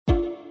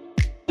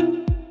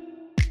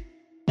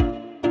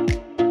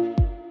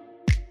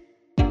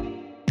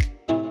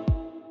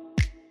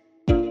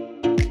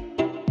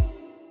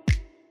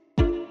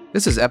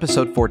This is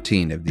episode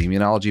 14 of the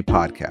Immunology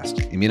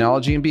Podcast,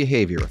 Immunology and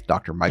Behavior with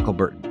Dr. Michael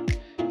Burton.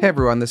 Hey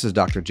everyone, this is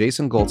Dr.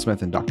 Jason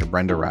Goldsmith and Dr.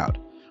 Brenda Roud.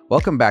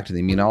 Welcome back to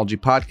the Immunology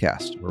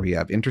Podcast, where we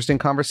have interesting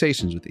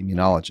conversations with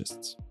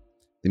immunologists.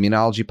 The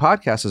Immunology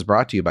Podcast is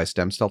brought to you by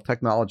Stem Cell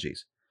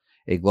Technologies,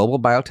 a global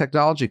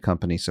biotechnology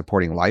company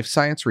supporting life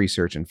science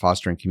research and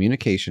fostering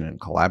communication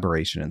and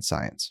collaboration in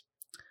science.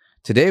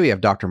 Today we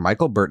have Dr.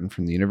 Michael Burton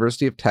from the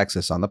University of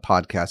Texas on the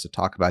podcast to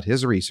talk about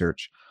his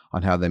research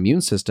on how the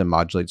immune system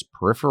modulates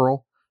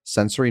peripheral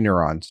sensory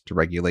neurons to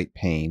regulate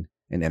pain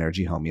and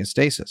energy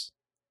homeostasis.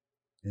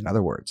 In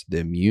other words, the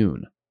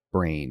immune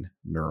brain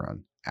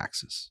neuron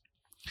axis.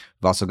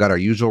 We've also got our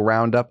usual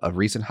roundup of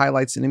recent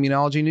highlights in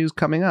immunology news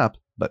coming up,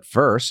 but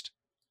first,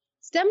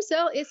 Stem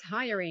Cell is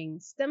hiring.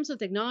 Stem Cell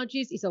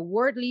Technologies is a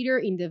world leader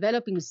in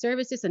developing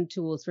services and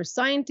tools for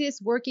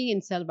scientists working in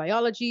cell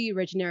biology,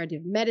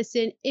 regenerative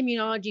medicine,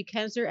 immunology,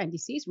 cancer, and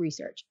disease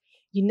research.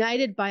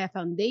 United by a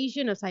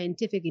foundation of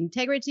scientific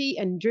integrity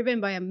and driven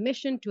by a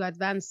mission to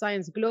advance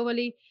science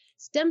globally,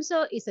 Stem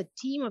Cell is a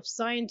team of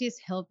scientists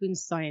helping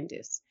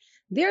scientists.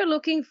 They're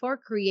looking for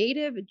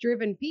creative,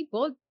 driven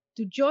people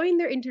to join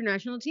their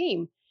international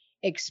team.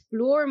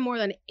 Explore more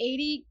than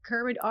 80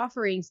 current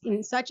offerings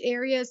in such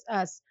areas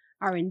as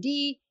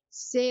R&D,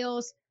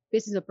 sales,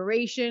 business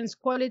operations,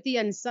 quality,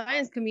 and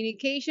science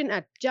communication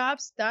at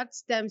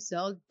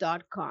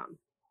jobs.stemcell.com.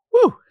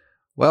 woo!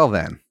 Well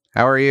then,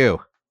 how are you?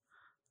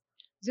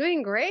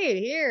 Doing great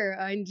here.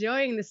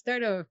 Enjoying the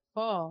start of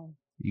fall.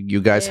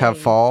 You guys have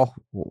Yay. fall?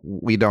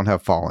 We don't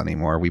have fall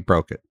anymore. We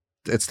broke it.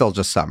 It's still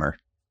just summer.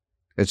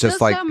 It's just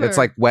Still like summer. It's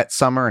like wet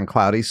summer and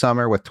cloudy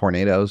summer with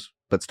tornadoes,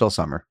 but still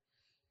summer.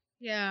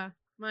 Yeah,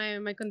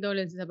 my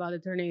condolences about the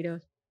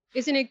tornadoes.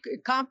 Isn't it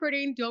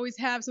comforting to always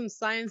have some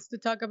science to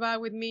talk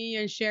about with me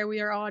and share with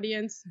our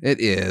audience? It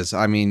is.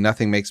 I mean,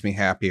 nothing makes me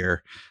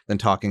happier than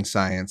talking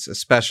science,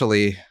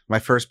 especially my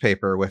first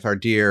paper with our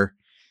dear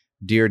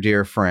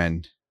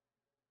friend,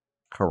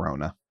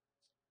 Corona.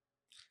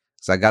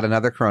 So I got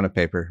another Corona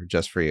paper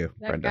just for you,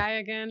 That Brenda. guy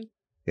again.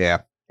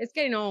 Yeah. It's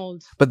getting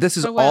old. But this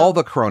is But well- all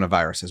the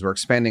coronaviruses. We're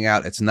expanding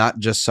out. It's not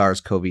just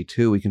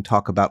SARS-CoV-2. We can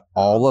talk about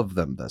all of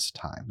them this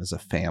time as a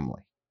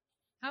family.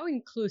 How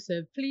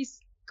inclusive. Please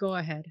go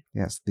ahead.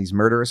 Yes, these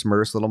murderous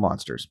little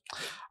monsters.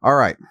 All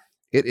right.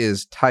 It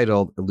is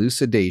titled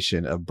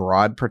Elucidation of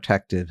Broad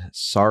Protective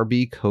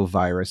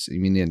SARS-CoV-virus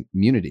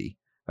Immunity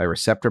by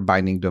Receptor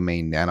Binding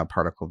Domain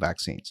Nanoparticle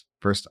Vaccines.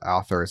 First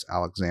author is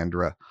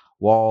Alexandra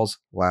Walls.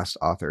 Last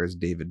author is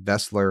David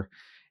Vessler.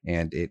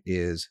 And it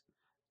is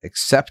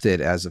accepted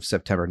as of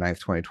September 9th,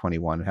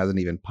 2021. It hasn't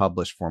even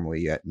published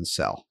formally yet in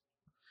Cell.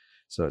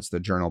 So it's the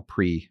journal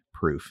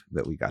pre-proof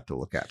that we got to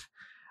look at.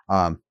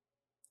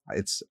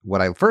 It's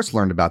what I first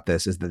learned about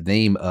this is the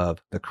name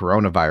of the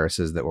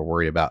coronaviruses that we're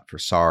worried about for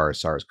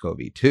SARS,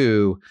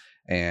 SARS-CoV-2,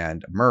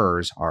 and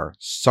MERS are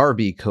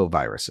SARS-CoV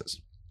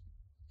viruses,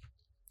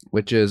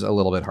 which is a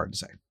little bit hard to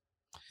say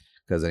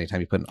because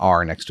anytime you put an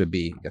R next to a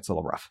B, it gets a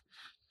little rough.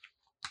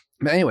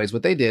 But anyways,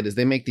 what they did is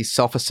they make these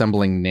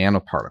self-assembling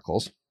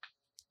nanoparticles,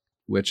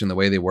 which in the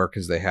way they work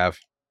is they have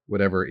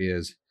whatever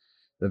is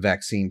the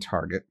vaccine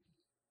target.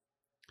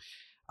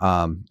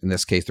 In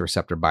this case, the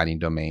receptor binding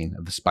domain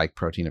of the spike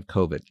protein of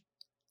COVID.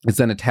 It's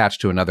then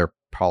attached to another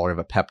polymer of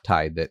a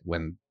peptide that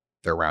when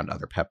they're around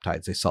other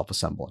peptides, they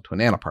self-assemble into a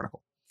nanoparticle.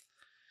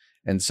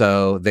 And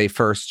so they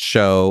first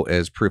show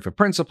as proof of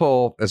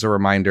principle, as a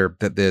reminder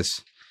that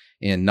this,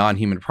 in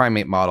non-human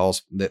primate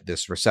models, that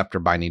this receptor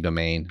binding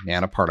domain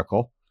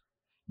nanoparticle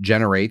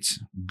generates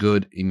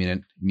good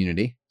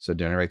immunity, so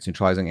generates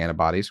neutralizing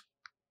antibodies,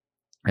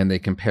 and they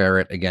compare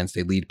it against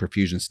a lead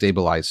perfusion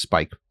stabilized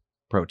spike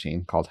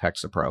protein called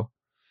Hexapro.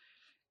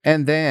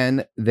 And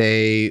then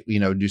they,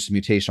 do some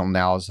mutational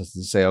analysis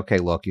and say, okay,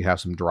 look, you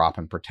have some drop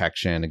in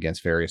protection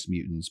against various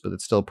mutants, but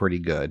it's still pretty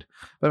good.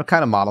 But I'm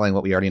kind of modeling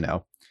what we already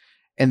know.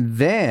 And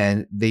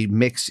then they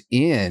mix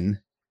in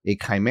a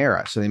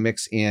chimera. So they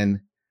mix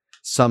in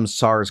some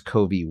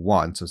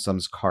SARS-CoV-1, so some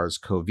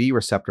SARS-CoV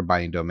receptor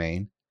binding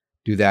domain,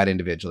 do that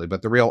individually.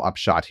 But the real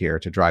upshot here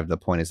to drive the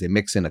point is they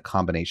mix in a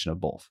combination of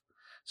both.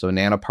 So a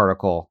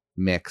nanoparticle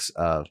mix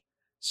of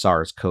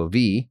SARS-CoV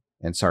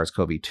and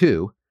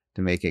SARS-CoV-2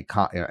 to make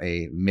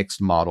a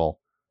mixed model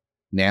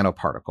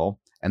nanoparticle.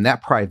 And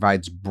that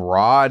provides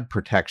broad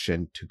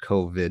protection to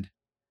COVID,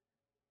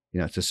 to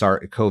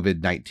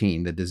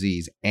COVID-19, the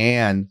disease,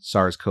 and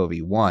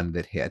SARS-CoV-1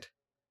 that hit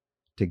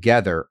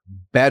together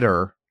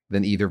better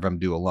than either of them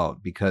do alone.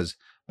 Because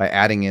by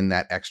adding in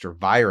that extra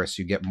virus,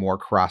 you get more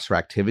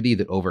cross-reactivity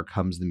that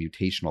overcomes the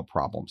mutational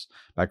problems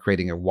by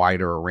creating a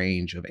wider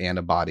range of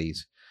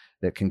antibodies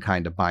that can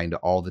kind of bind to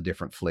all the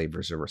different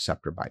flavors of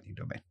receptor binding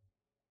domain.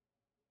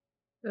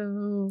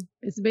 So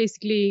it's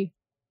basically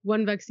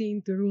one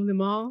vaccine to rule them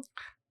all.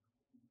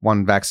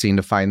 One vaccine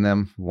to find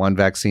them, one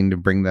vaccine to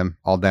bring them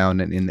all down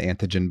and in the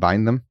antigen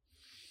bind them.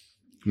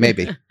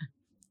 Maybe.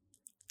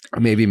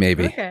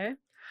 Maybe. Okay.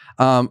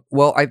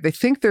 Well, I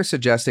think they're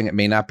suggesting it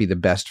may not be the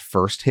best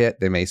first hit.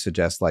 They may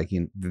suggest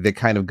they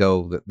kind of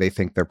go that they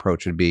think their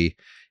approach would be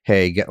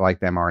hey, get like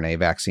the mRNA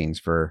vaccines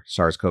for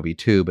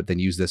SARS-CoV-2, but then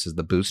use this as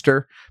the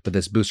booster. But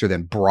this booster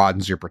then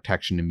broadens your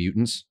protection to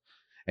mutants.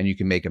 And you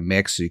can make a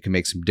mix. So you can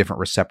make some different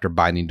receptor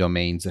binding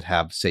domains that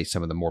have, say,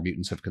 some of the more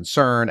mutants of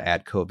concern,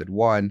 add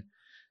COVID-1,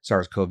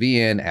 SARS-CoV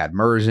in, add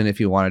MERS in if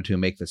you wanted to,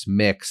 make this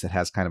mix that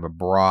has kind of a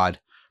broad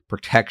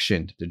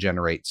protection to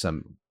generate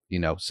some,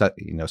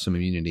 some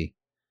immunity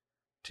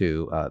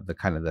to the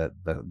kind of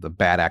the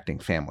bad acting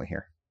family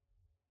here.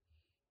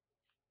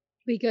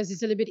 Because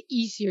it's a little bit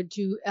easier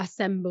to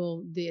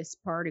assemble these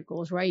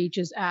particles, right? You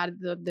just add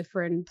the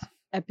different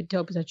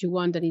epitopes that you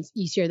want, and it's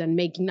easier than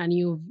making a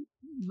new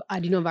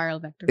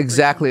adenoviral vector.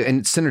 Exactly, and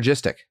it's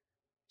synergistic.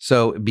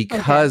 So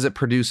because it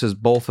produces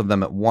both of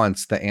them at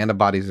once, the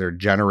antibodies that are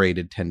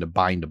generated tend to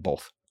bind to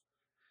both.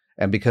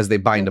 And because they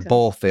bind to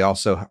both, they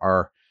also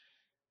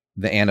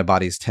the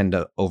antibodies tend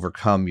to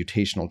overcome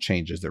mutational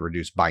changes that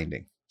reduce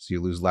binding. So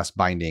you lose less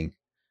binding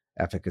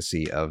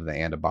efficacy of the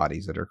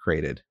antibodies that are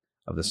created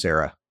of the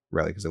sera,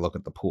 really, because they look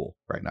at the pool,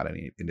 right? Not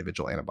any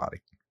individual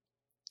antibody.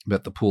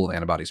 But the pool of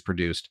antibodies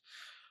produced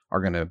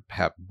are going to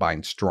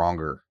bind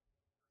stronger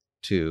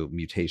to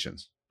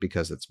mutations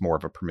because it's more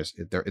of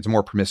it's a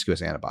more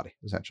promiscuous antibody,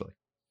 essentially.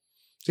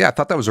 So yeah, I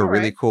thought that was a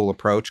really cool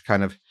approach,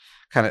 kind of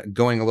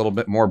going a little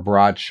bit more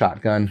broad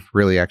shotgun,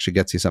 really actually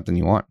gets you something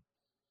you want.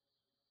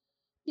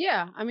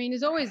 Yeah, I mean,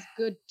 it's always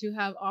good to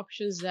have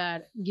options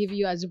that give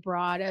you as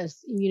broad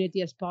as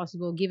immunity as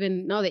possible,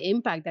 given now the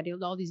impact that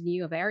all these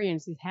new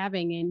variants is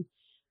having in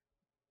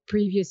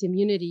previous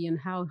immunity and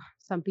how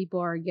some people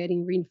are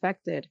getting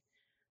reinfected.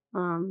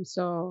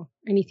 So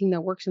anything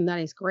that works in that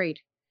is great.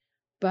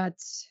 But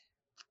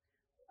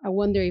I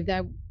wonder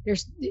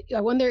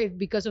if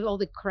because of all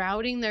the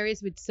crowding there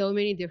is with so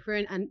many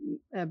different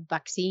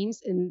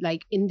vaccines and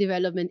like in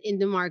development, in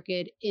the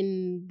market,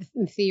 in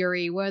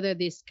theory, whether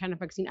this kind of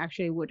vaccine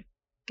actually would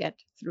get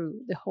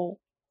through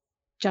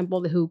jump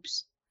all the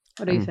hoops.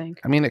 What do you think?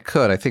 I mean, it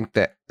could. I think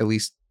that at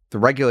least the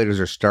regulators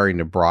are starting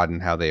to broaden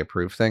how they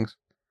approve things.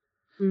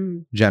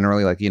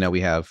 Generally, like,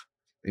 we have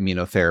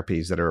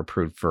immunotherapies that are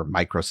approved for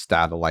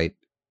microsatellite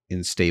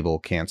unstable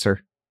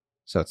cancer.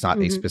 So it's not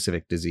a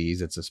specific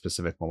disease, it's a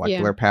specific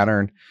molecular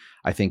pattern.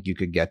 I think you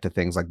could get to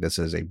things like this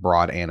as a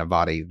broad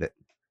antibody that,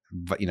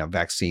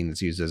 vaccine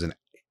that's used as a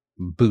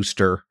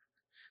booster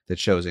that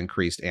shows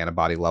increased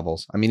antibody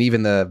levels. I mean,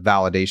 even the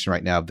validation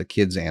right now of the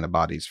kids'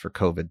 antibodies for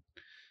COVID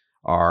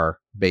are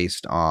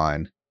based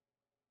on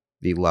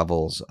the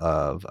levels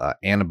of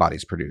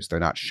antibodies produced. They're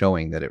not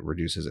showing that it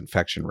reduces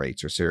infection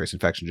rates or serious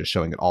infection, just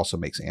showing it also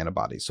makes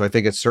antibodies. So I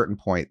think at a certain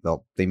point,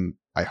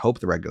 I hope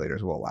the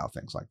regulators will allow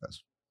things like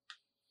this.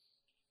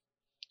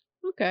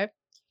 Okay.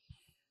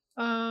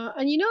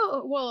 And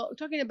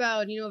talking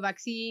about,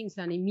 vaccines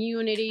and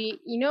immunity,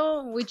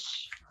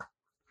 which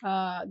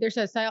there's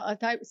a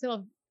type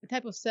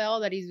of cell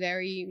that is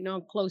very,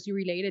 closely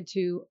related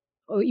to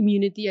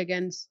immunity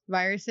against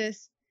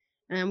viruses.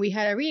 And we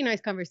had a really nice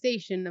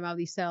conversation about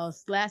these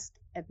cells last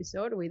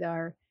episode with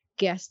our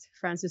guest,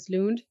 Francis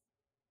Lund.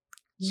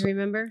 You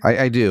remember?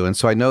 I do. And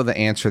so I know the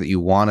answer that you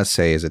want to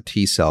say is a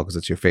T cell because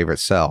it's your favorite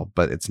cell,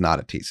 but it's not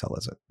a T cell,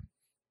 is it?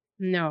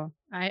 No,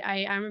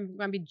 I'm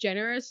going to be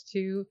generous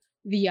to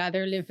the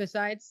other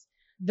lymphocytes,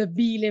 the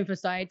B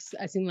lymphocytes,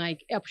 as in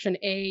like option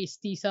A is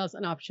T cells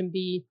and option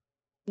B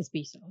is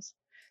B cells.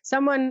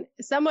 Someone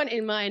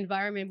in my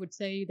environment would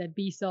say that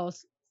B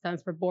cells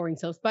stands for boring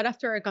cells. But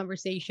after a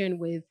conversation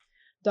with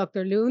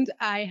Dr. Lund,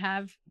 I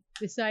have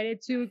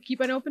decided to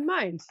keep an open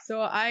mind.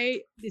 So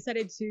I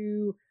decided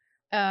to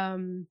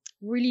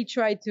really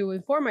try to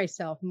inform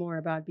myself more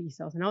about B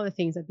cells and all the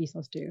things that B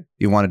cells do.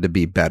 You wanted to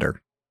be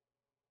better.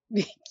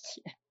 Yeah.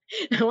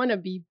 I want to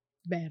be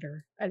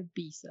better at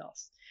B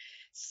cells.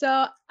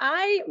 So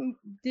I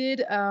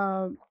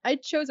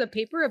chose a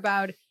paper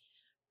about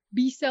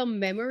B cell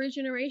memory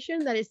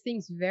generation that I think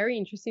is very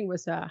interesting.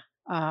 Was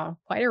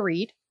quite a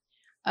read,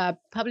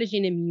 published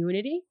in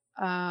Immunity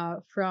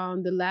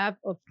from the lab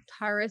of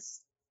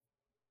Taras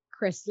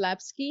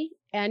Kreslawski.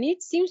 And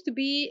it seems to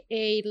be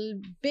a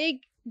big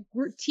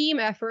team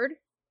effort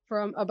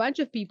from a bunch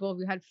of people.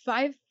 We had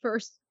 5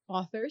 first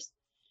authors.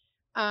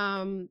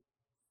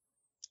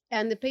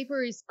 And the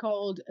paper is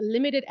called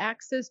Limited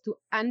Access to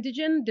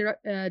Antigen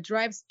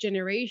Drives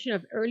Generation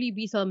of Early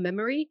B-Cell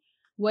Memory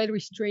While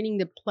Restraining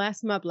the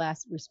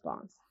Plasmablast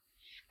Response.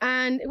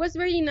 And it was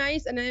very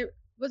nice, and it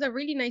was a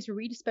really nice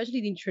read,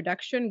 especially the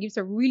introduction. It gives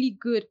a really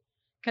good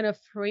kind of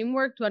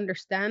framework to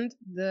understand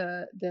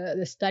the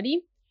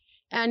study.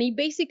 And it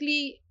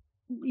basically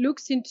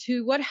looks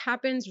into what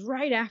happens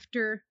right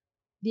after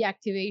the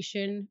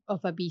activation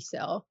of a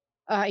B-cell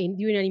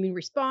during an immune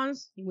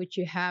response, in which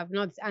you have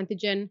this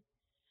antigen.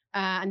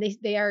 And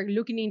they are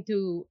looking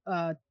into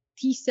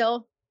T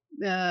cell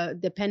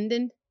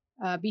dependent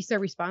B cell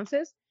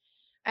responses,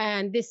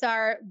 and these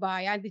are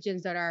by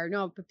antigens that are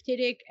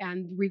peptidic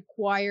and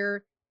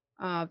require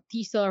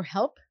T cell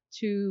help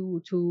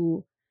to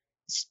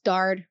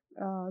start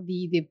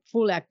the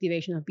full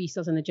activation of B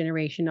cells and the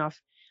generation of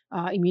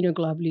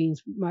immunoglobulins,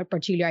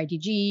 particularly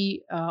IgG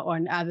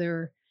and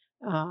other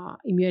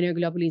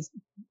immunoglobulins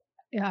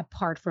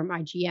apart from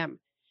IgM.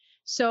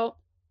 So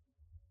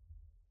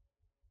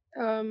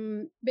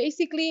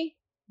basically,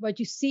 what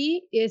you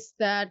see is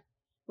that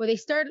what they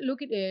start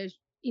looking is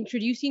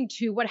introducing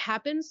to what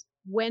happens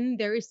when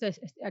there is a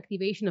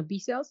activation of B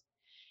cells.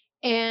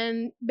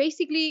 And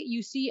basically,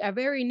 you see a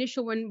very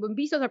initial, when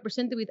B cells are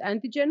presented with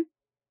antigen,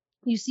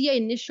 you see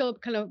an initial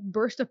kind of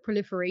burst of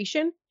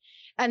proliferation.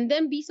 And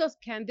then B cells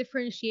can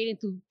differentiate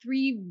into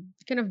three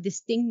kind of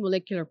distinct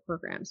molecular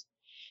programs.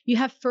 You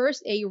have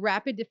first a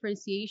rapid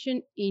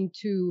differentiation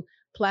into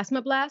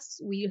plasmablasts,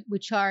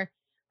 which are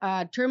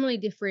terminally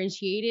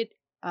differentiated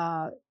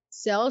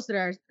cells that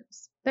are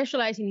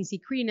specializing in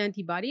secreting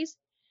antibodies,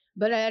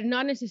 but are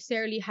not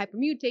necessarily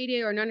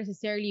hypermutated or not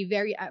necessarily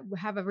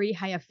have a very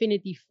high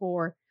affinity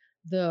for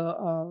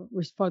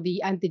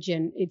the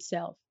antigen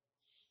itself.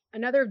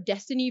 Another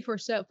destiny for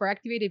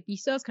activated B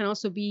cells can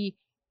also be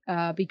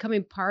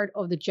becoming part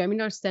of the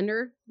germinal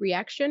center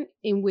reaction,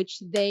 in which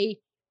they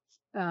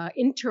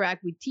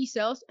interact with T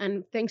cells,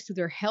 and thanks to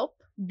their help,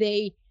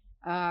 they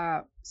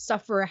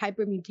suffer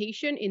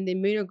hypermutation in the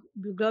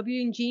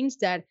immunoglobulin genes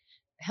that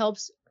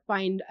helps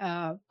find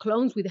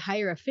clones with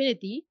higher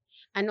affinity,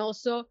 and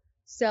also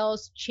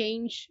cells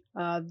change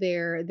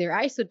their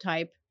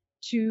isotype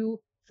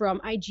from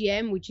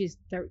IgM, which is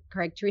the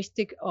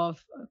characteristic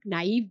of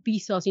naive B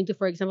cells, into,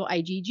 for example,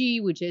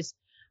 IgG, which is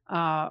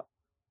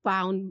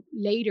found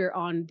later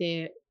on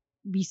the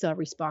B cell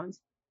response.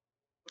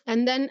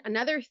 And then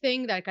another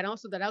thing that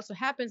also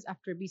happens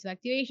after B cell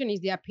activation is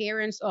the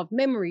appearance of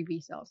memory B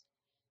cells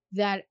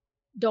that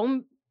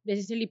don't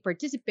necessarily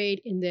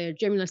participate in the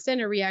germinal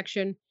center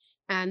reaction,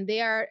 and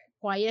they are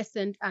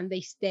quiescent and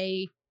they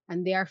stay,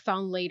 and they are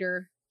found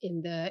later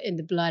in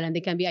the blood, and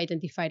they can be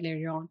identified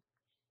later on.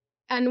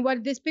 And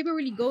what this paper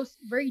really goes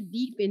very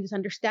deep in is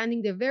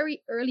understanding the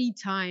very early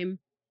time,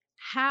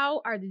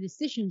 how are the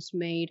decisions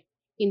made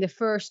in the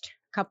first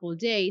couple of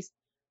days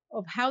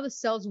of how the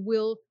cells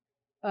will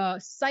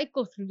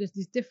cycle through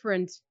these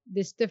different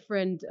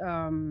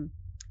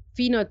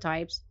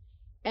phenotypes.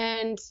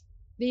 And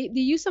they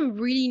use some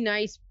really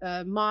nice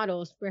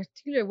models,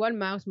 particularly one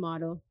mouse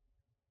model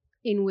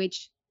in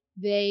which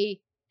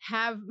they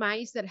have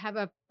mice that have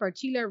a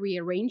particular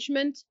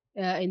rearrangement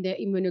in the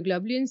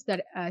immunoglobulins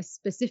that are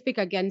specific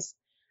against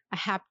a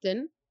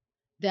hapten,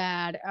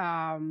 that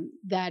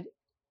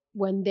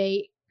when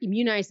they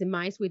immunize the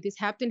mice with this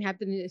hapten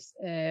is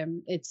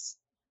it's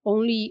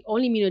only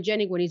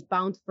immunogenic when it's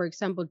bound, for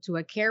example, to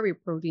a carrier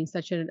protein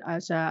such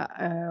as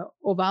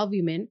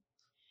ovalbumin.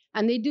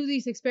 And they do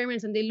these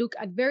experiments and they look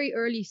at very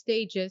early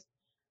stages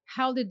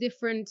how the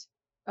different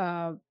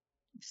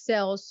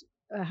cells,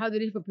 how the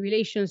different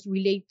populations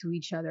relate to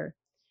each other.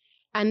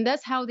 And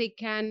that's how they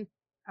can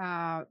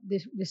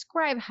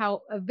describe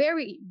how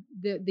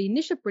the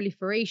initial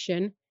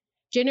proliferation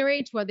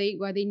generates what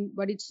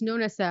it's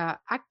known as a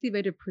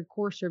activated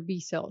precursor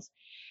B cells.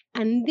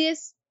 And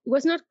this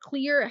was not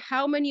clear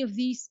how many of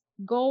these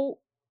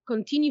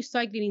continue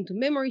cycling into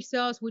memory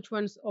cells, which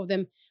ones of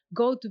them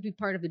go to be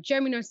part of the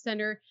germinal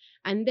center,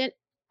 and then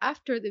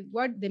after the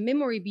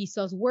memory B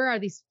cells, where are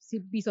these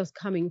B cells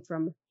coming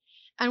from?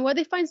 And what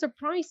they find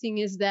surprising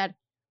is that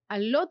a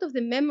lot of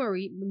the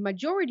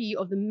majority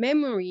of the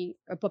memory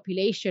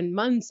population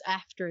months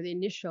after the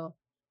initial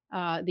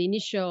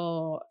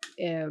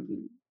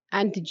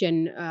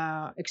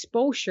antigen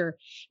exposure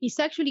is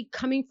actually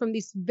coming from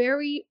this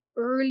very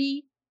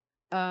early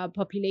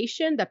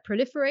population that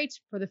proliferates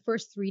for the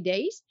first 3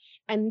 days,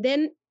 and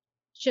then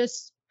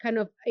just kind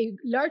of a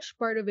large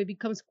part of it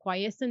becomes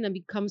quiescent and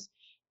becomes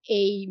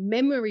a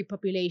memory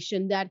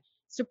population that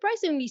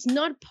surprisingly is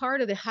not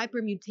part of the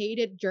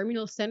hypermutated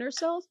germinal center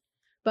cells,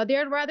 but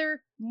they're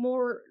rather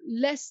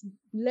less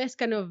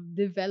kind of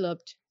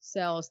developed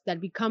cells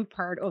that become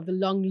part of the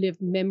long-lived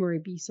memory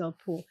B cell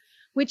pool,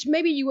 which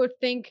maybe you would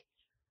think,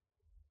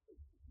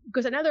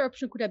 because another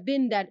option could have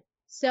been that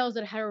cells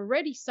that had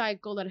already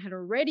cycled and had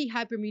already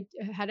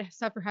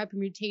suffered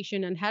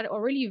hypermutation and had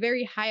already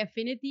very high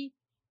affinity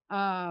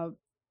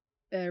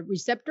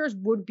receptors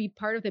would be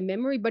part of the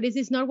memory, but this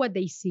is not what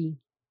they see.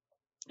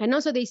 And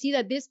also they see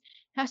that this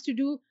has to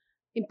do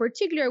in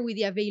particular with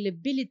the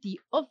availability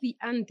of the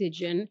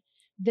antigen,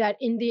 that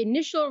in the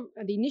initial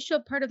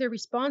part of the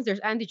response, there's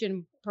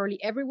antigen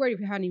probably everywhere. If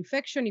you have an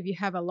infection, if you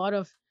have a lot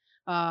of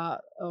the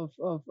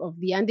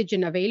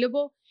antigen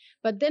available,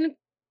 but then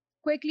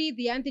quickly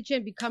the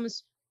antigen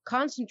becomes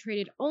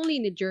concentrated only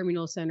in the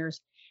germinal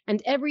centers,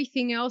 and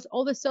everything else,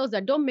 all the cells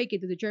that don't make it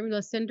to the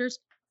germinal centers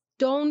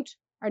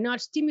are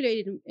not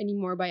stimulated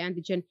anymore by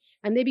antigen,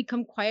 and they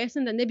become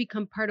quiescent and they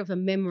become part of a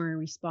memory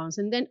response.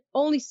 And then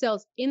only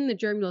cells in the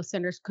germinal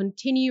centers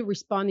continue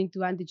responding to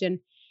antigen,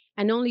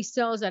 and only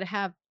cells that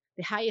have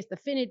the highest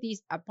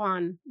affinities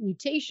upon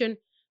mutation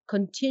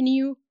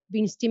continue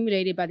being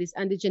stimulated by this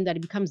antigen that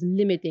it becomes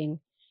limiting.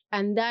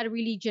 And that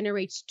really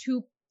generates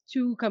two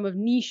kind of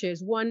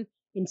niches, one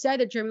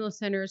inside the germinal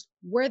centers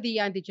where the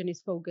antigen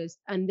is focused,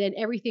 and then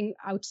everything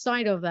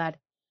outside of that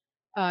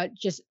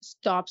just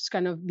stops,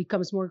 kind of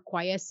becomes more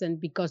quiescent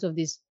because of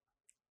this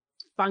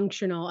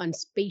functional and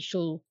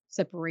spatial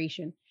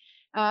separation.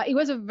 It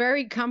was a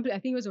very complex. I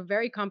think it was a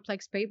very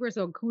complex paper.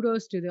 So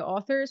kudos to the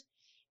authors.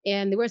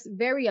 And there was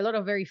a lot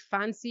of very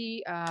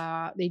fancy.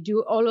 They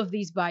do all of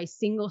these by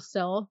single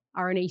cell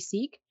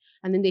RNA-seq,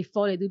 and then they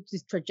do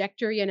this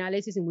trajectory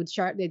analysis in which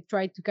they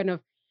try to kind of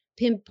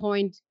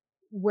pinpoint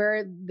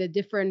where the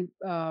different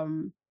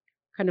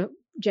kind of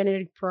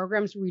genetic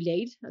programs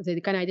relate. So they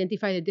can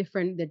identify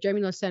the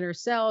germinal center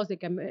cells. They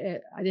can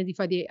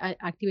identify the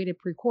activated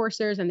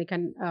precursors, and they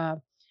can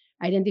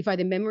identify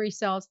the memory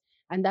cells.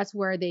 And that's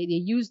where they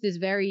use this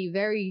very,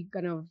 very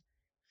kind of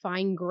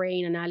fine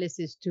grain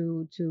analysis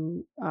to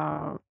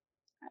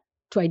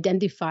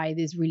identify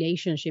this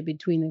relationship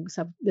between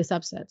the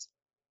subsets.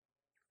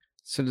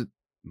 So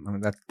I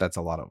mean, that's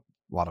a lot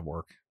of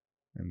work,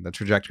 and the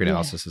trajectory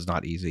analysis is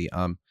not easy.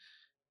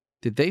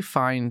 Did they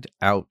find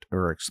out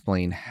or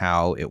explain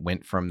how it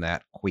went from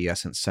that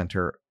quiescent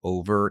center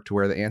over to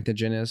where the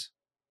antigen is?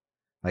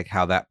 Like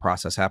how that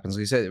process happens?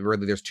 You said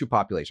really there's two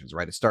populations,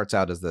 right? It starts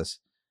out as this,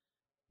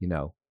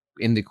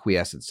 in the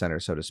quiescent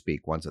center, so to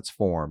speak, once it's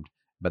formed.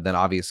 But then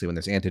obviously when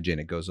there's antigen,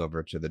 it goes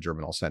over to the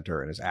germinal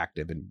center and is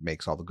active and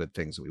makes all the good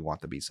things that we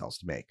want the B cells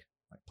to make,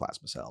 like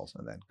plasma cells,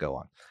 and then go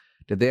on.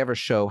 Did they ever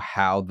show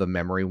how the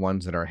memory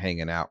ones that are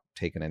hanging out,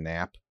 taking a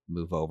nap,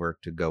 move over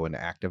to go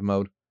into active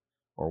mode?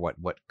 Or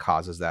what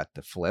causes that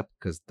to flip?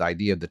 Because the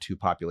idea of the two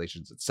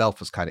populations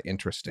itself is kind of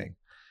interesting.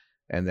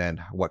 And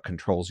then what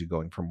controls you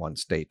going from one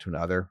state to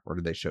another? Or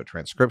do they show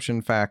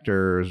transcription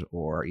factors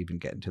or even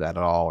get into that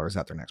at all? Or is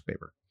that their next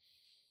paper?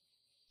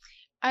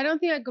 I don't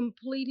think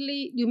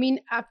you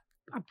mean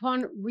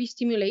upon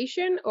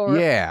restimulation or?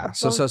 Yeah.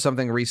 So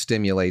something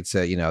restimulates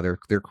it,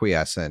 they're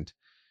quiescent.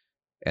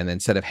 And then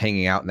instead of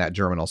hanging out in that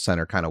germinal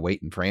center kind of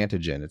waiting for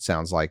antigen, it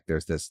sounds like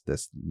there's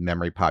this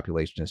memory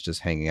population that's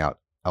just hanging out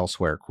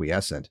elsewhere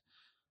quiescent,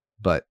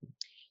 but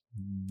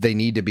they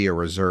need to be a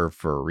reserve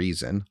for a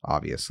reason,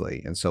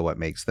 obviously. And so what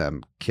makes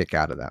them kick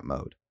out of that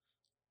mode?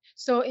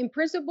 So in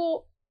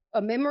principle,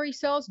 memory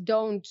cells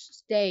don't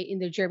stay in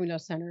the germinal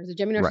centers. The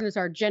germinal centers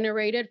are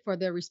generated for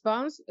the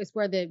response. It's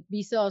where the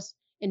B cells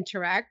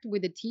interact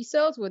with the T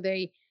cells, where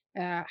they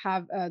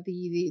have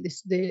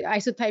the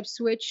isotype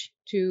switch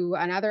to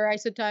another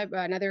isotype,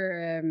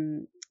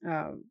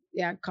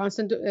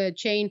 constant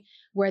chain,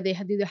 where they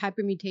do the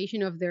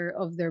hypermutation of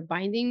their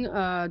binding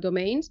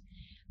domains,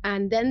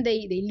 and then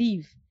they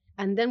leave.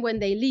 And then when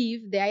they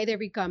leave, they either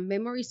become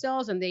memory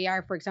cells, and they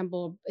are, for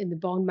example, in the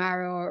bone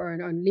marrow or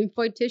on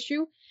lymphoid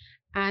tissue,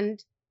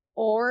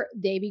 or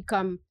they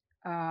become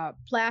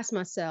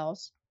plasma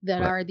cells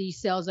that are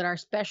these cells that are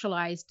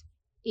specialized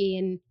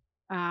in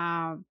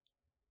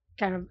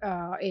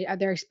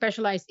they're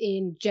specialized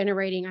in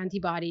generating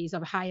antibodies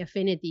of high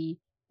affinity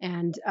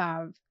and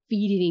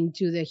feeding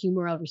into the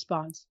humoral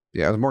response.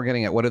 Yeah, I was more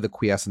getting at what do the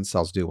quiescent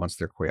cells do once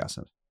they're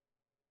quiescent?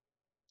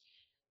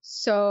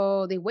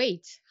 So they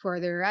wait for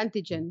their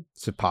antigen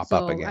to pop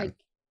up again.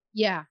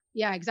 Yeah,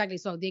 exactly.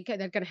 So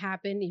that can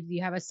happen if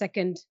you have a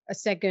second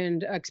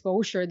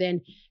exposure.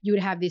 Then you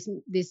would have this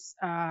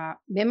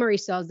memory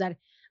cells that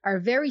are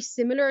very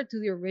similar to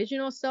the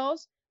original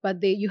cells,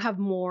 but you have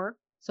more.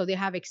 So they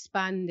have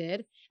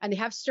expanded, and they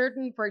have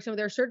for example,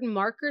 there are certain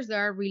markers that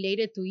are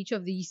related to each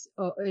of these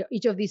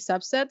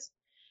subsets.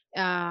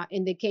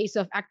 In the case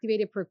of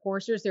activated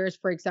precursors, there is,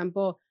 for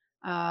example,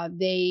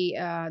 they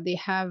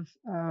have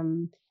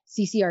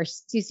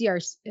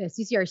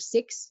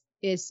CCR6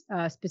 is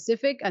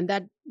specific, and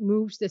that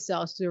moves the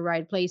cells to the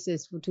right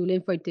places to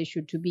lymphoid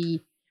tissue to be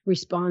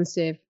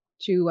responsive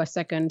to a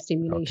second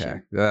stimulation.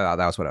 Okay, that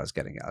was what I was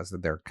getting at, is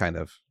that they're kind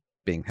of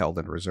being held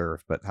in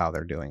reserve, but how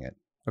they're doing it.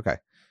 Okay.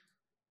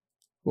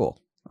 Cool.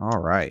 All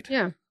right.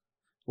 Yeah.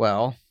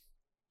 Well,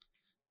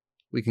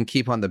 we can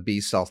keep on the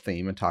B cell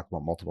theme and talk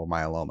about multiple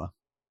myeloma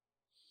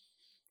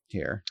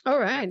here. All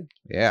right.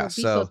 Yeah. So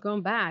B cells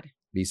gone bad.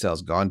 B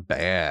cells gone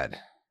bad.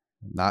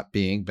 Not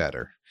being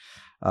better.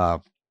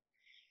 God,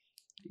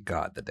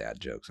 the dad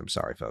jokes. I'm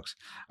sorry, folks.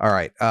 All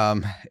right.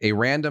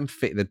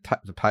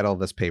 The title of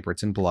this paper,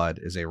 it's in Blood,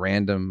 is a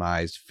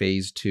randomized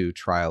phase 2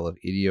 trial of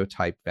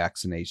idiotype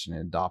vaccination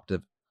and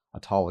adoptive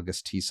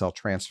autologous T cell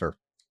transfer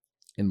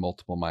in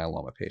multiple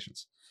myeloma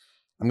patients.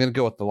 I'm going to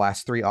go with the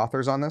last three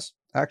authors on this,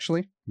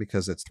 actually,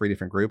 because it's three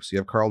different groups. You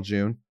have Carl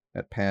June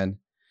at Penn.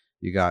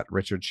 You got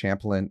Richard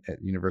Champlin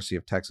at University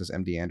of Texas,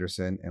 MD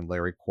Anderson, and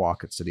Larry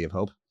Kwok at City of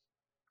Hope.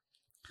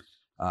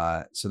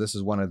 So this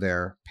is one of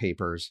their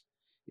papers.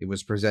 It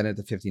was presented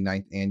at the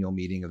 59th annual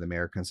meeting of the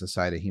American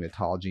Society of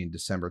Hematology in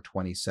December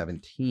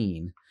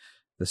 2017.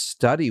 The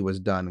study was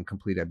done and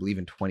completed, I believe,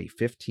 in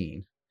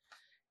 2015.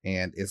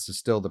 And it's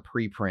still the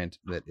preprint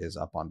that is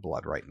up on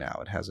Blood right now.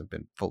 It hasn't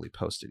been fully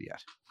posted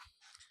yet.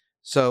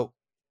 So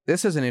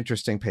this is an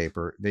interesting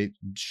paper.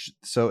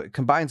 So it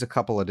combines a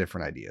couple of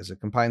different ideas.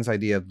 It combines the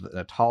idea of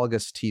an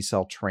autologous T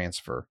cell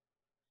transfer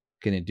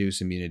can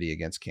induce immunity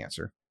against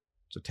cancer.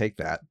 So take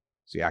that.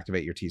 So you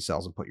activate your T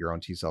cells and put your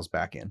own T cells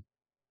back in.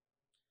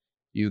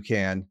 You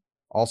can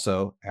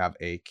also have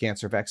a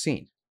cancer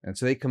vaccine. And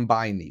so they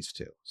combine these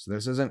two. So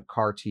this isn't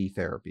CAR T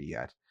therapy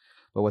yet.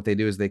 But what they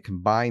do is they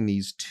combine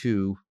these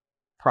two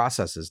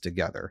processes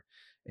together.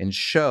 and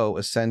show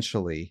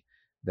essentially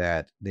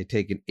that they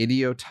take an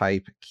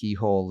idiotype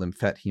keyhole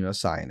lymphet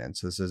hemocyanin.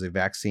 So this is a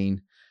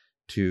vaccine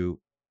to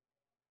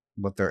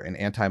an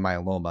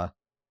anti-myeloma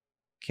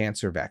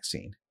cancer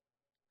vaccine.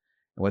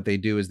 And what they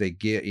do is they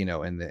give, in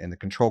the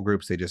control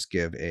groups, they just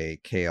give a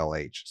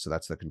KLH. So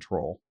that's the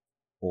control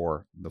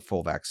or the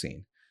full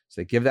vaccine.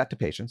 So they give that to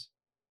patients,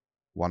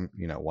 one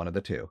of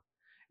the two.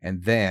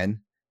 And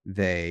then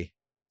they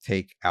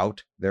take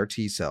out their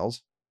T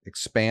cells,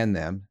 expand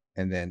them,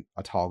 and then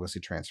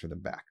autologously transfer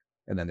them back.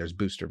 And then there's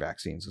booster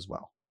vaccines as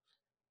well.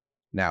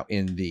 Now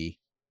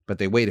but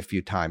they wait a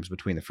few times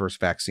between the first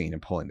vaccine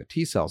and pulling the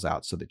T cells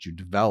out so that you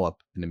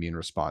develop an immune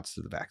response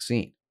to the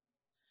vaccine.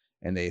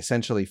 And they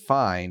essentially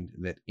find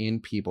that in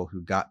people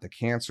who got the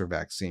cancer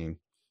vaccine,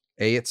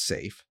 it's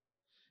safe,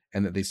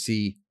 and that they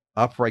see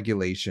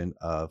upregulation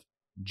of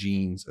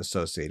genes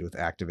associated with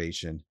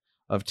activation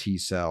of T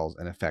cells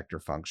and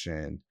effector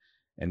function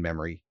and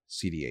memory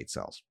CD8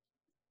 cells.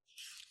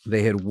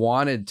 They had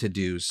wanted to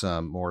do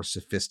some more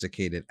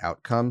sophisticated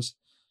outcomes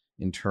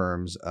in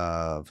terms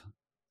of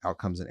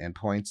outcomes and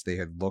endpoints. They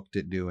had looked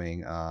at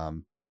doing a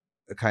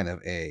kind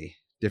of a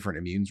different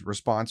immune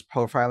response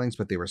profilings,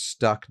 but they were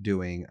stuck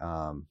doing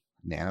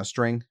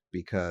nanostring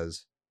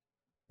because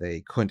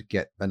they couldn't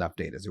get enough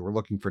data. They were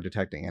looking for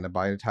detecting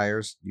antibody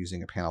titers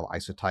using a panel of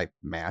isotype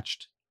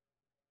matched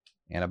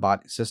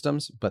antibody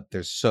systems, but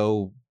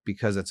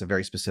because it's a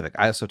very specific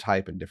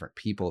isotype and different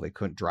people, they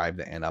couldn't drive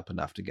the N up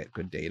enough to get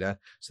good data.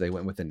 So they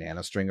went with the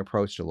nanostring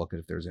approach to look at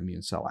if there's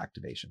immune cell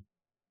activation.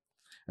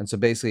 And so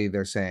basically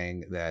they're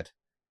saying that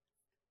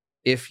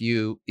if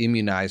you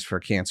immunize for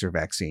a cancer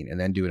vaccine and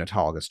then do an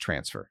autologous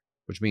transfer,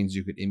 which means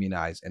you could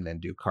immunize and then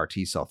do CAR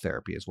T cell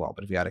therapy as well.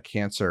 But if you had a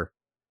cancer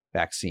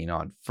vaccine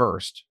on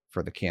first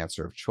for the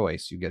cancer of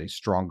choice, you get a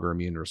stronger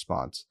immune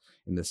response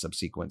in the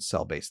subsequent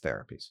cell-based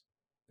therapies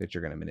that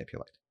you're going to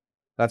manipulate.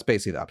 That's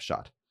basically the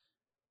upshot.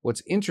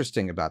 What's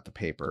interesting about the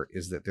paper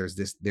is that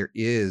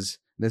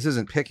this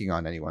isn't picking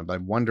on anyone, but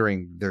I'm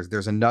wondering,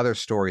 there's another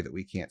story that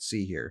we can't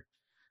see here.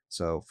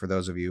 So for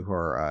those of you who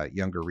are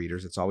younger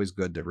readers, it's always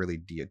good to really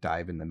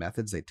dive in the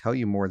methods. They tell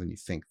you more than you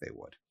think they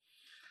would.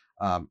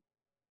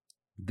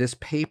 This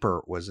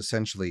paper was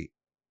essentially,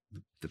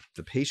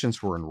 the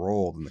patients were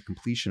enrolled, and the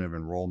completion of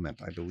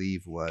enrollment, I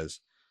believe, was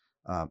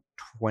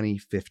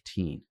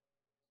 2015.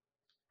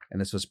 And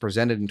this was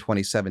presented in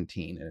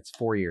 2017, and it's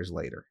 4 years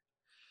later.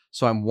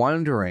 So I'm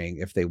wondering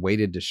if they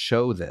waited to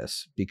show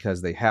this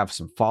because they have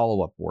some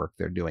follow-up work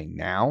they're doing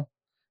now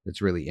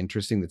that's really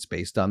interesting, that's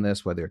based on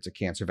this, whether it's a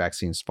cancer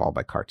vaccine followed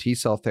by CAR T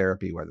cell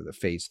therapy, whether the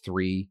phase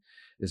 3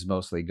 is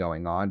mostly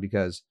going on,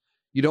 because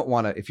you don't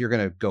want to, if you're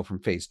going to go from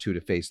phase 2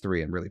 to phase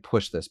 3 and really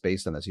push this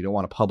based on this, you don't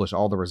want to publish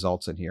all the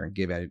results in here and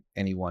give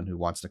anyone who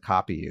wants to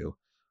copy you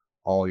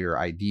all your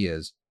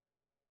ideas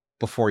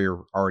before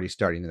you're already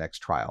starting the next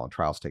trial, and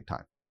trials take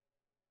time.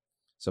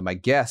 So my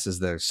guess is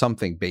there's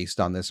something based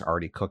on this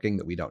already cooking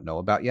that we don't know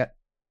about yet.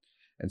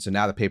 And so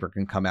now the paper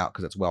can come out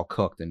because it's well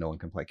cooked and no one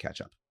can play catch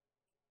up.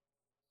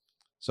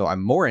 So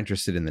I'm more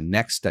interested in the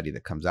next study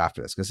that comes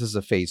after this, because this is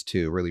a phase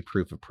 2, really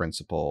proof of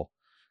principle,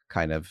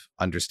 kind of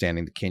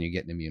understanding that can you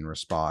get an immune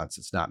response?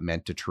 It's not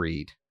meant to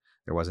treat.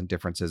 There wasn't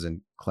differences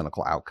in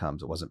clinical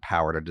outcomes. It wasn't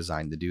powered or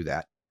designed to do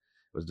that.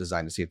 It was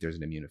designed to see if there's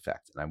an immune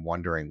effect. And I'm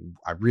wondering,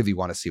 I really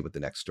want to see what the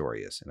next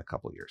story is in a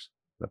couple of years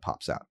that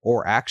pops out.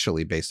 Or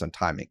actually, based on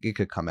timing, it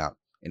could come out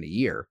in a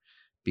year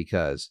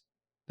because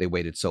they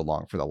waited so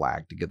long for the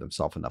lag to give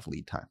themselves enough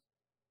lead time.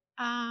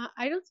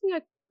 I don't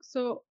think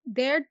so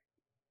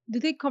do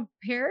they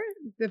compare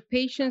the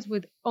patients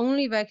with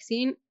only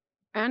vaccine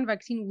and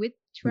vaccine with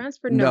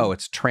transfer? No,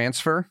 it's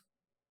transfer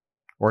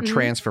or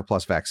transfer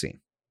plus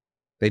vaccine.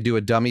 They do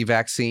a dummy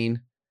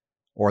vaccine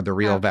or the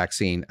real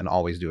vaccine and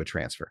always do a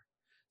transfer.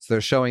 So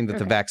they're showing that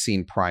the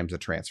vaccine primes the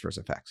transfer's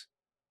effects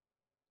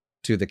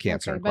to the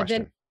cancer in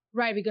question. Then,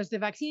 right, because the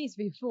vaccine is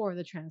before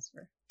the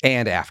transfer.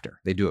 And after.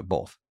 They do it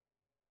both.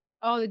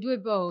 Oh, they do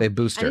it both. They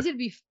booster. And is it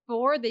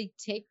before they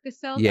take the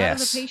cells out of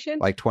the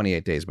patient? Like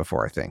 28 days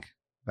before, I think.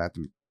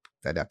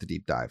 I'd have to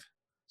deep dive.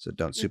 So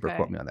don't super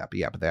quote me on that.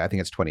 But I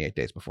think it's 28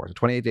 days before. So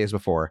 28 days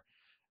before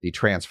the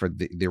transfer,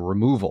 the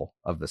removal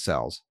of the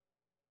cells,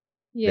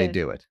 they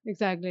do it.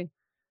 Exactly.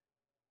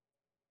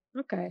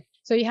 Okay.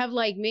 So you have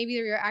maybe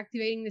you're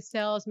activating the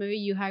cells, maybe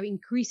you have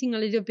increasing a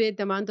little bit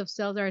the amount of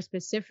cells that are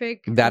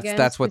specific.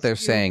 That's what they're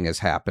saying is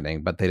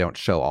happening, but they don't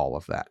show all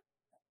of that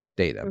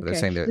data. But they're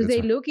saying that do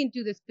they look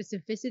into the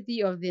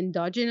specificity of the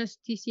endogenous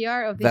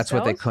TCR of the cells? That's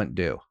what they couldn't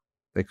do.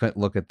 They couldn't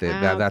look at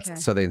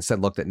so they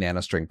instead looked at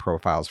nanostring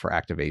profiles for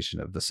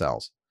activation of the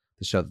cells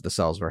to show that the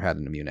cells had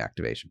an immune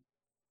activation.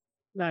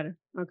 Got it.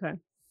 Okay.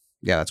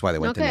 Yeah, that's why they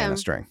went to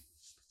nanostring.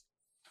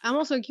 I'm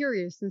also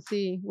curious to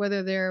see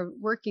whether they're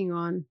working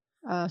on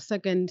a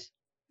second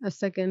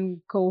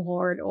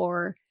cohort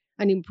or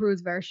an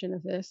improved version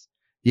of this.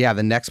 Yeah,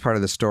 the next part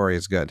of the story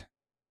is good.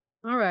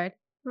 All right.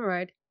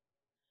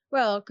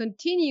 Well,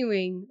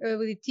 continuing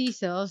with the T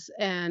cells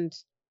and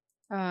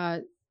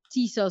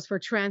T cells for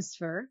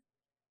transfer,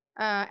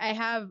 I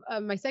have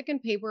my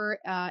second paper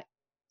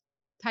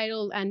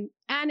titled An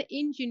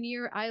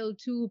Engineer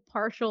IL-2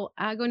 Partial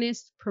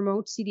Agonist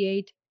Promotes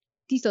CD8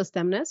 T-cell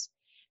stemness.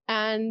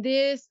 And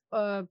this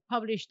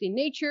published in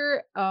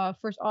Nature,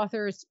 first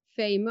authors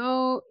Fei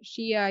Mo,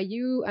 Xia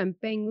Yu, and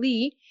Peng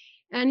Li.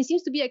 And it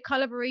seems to be a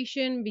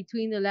collaboration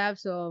between the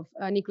labs of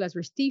Nicolas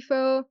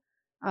Restifo,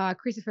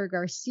 Christopher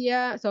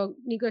Garcia. So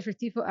Nicolas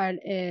Restifo at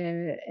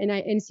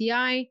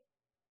NCI,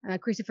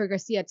 Christopher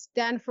Garcia at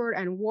Stanford,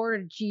 and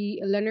Ward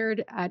G.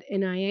 Leonard at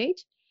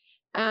NIH.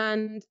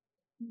 And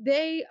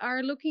they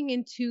are looking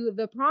into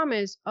the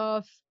promise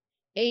of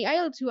a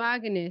IL-2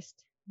 agonist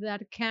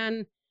that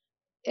can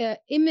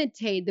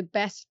imitate the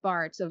best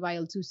parts of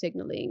IL-2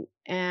 signaling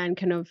and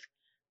kind of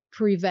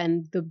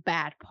prevent the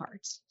bad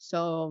parts.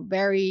 So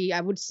very,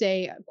 I would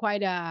say,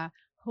 quite a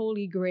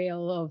holy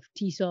grail of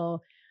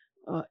T-cell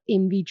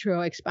in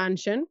vitro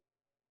expansion.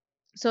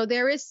 So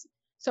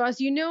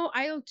as you know,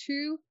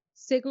 IL-2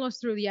 signals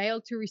through the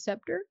IL-2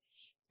 receptor,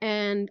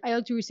 and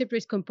IL-2 receptor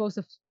is composed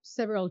of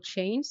several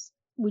chains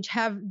which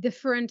have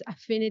different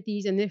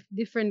affinities and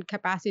different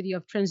capacity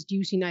of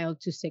transducing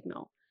IL-2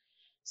 signal.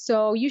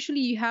 So usually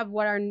you have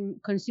what are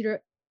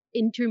considered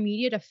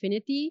intermediate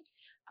affinity,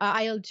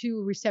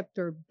 IL-2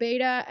 receptor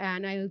beta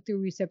and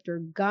IL-2 receptor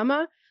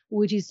gamma,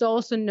 which is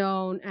also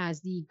known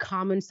as the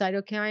common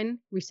cytokine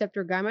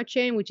receptor gamma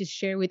chain, which is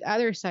shared with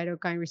other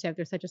cytokine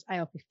receptors such as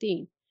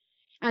IL-15.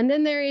 And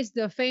then there is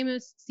the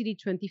famous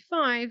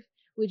CD25,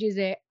 which is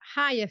a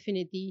high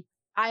affinity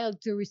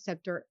IL-2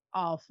 receptor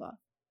alpha.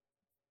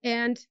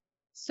 And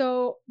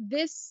so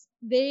this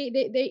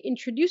they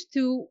introduced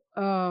to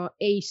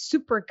a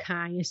super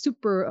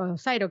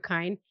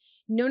cytokine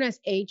known as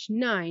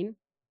H9,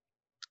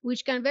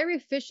 which can very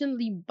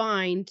efficiently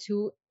bind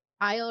to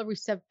IL-2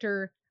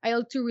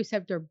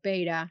 receptor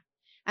beta,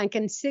 and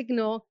can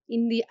signal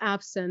in the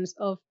absence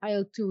of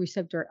IL-2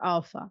 receptor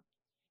alpha.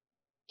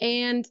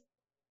 And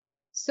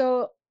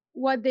so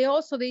what they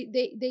also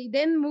they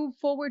then move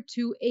forward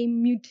to a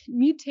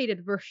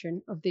mutated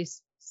version of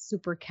this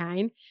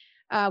superkine,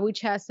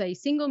 which has a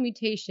single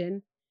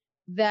mutation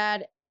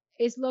that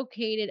is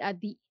located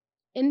at the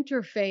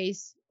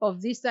interface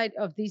of this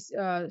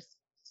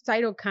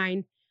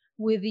cytokine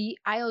with the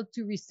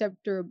IL-2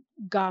 receptor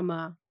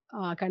gamma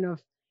kind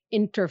of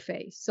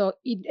interface. So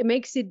it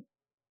makes it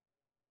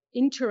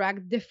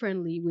interact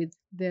differently with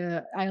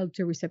the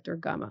IL-2 receptor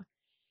gamma.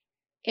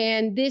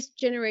 And this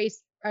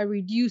generates a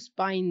reduced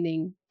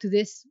binding to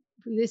this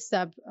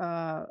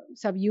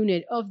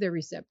subunit of the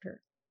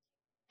receptor.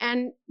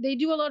 And they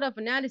do a lot of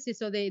analysis.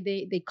 So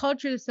they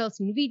culture the cells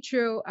in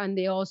vitro, and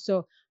they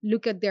also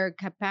look at their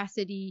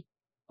capacity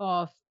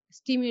of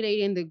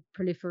stimulating the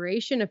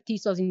proliferation of T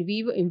cells in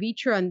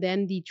vitro, and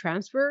then the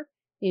transfer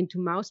into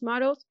mouse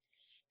models.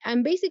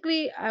 And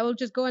basically, I will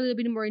just go a little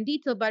bit more in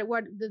detail, but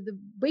what the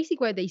basic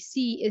what they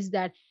see is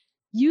that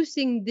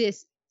using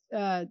this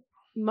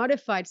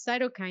modified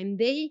cytokine,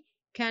 they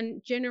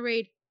can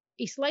generate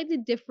a slightly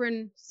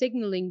different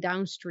signaling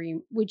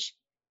downstream, which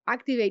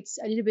activates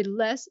a little bit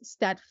less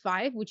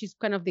STAT5, which is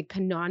kind of the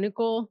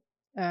canonical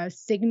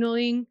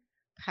signaling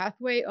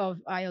pathway of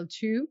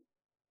IL-2,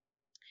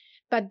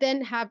 but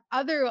then have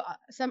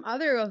some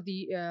other of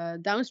the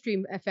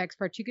downstream effects,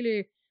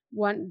 particularly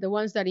the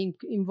ones that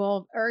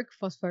involve ERK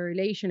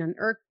phosphorylation and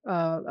ERK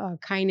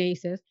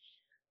kinases,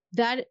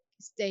 that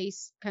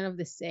stays kind of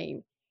the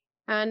same.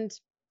 And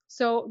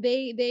so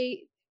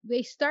they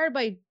start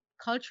by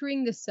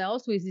culturing the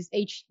cells with this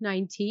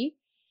H9T,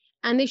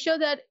 and they show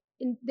that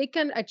they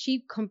can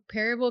achieve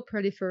comparable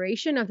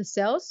proliferation of the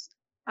cells,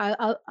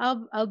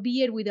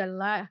 albeit with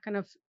a kind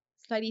of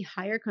slightly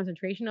higher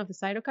concentration of the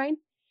cytokine.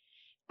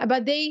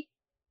 But they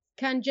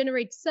can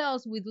generate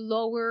cells with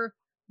lower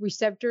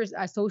receptors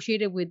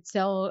associated with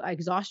cell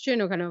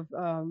exhaustion, or kind of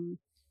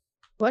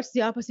what's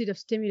the opposite of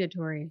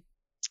stimulatory?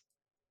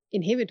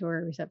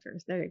 Inhibitory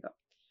receptors. There you go.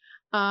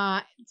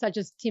 Such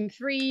as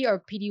TIM3 or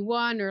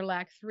PD1 or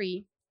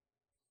LAG3.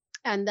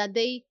 And that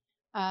they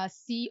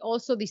see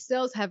also the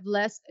cells have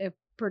less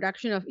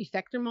production of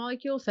effector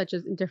molecules such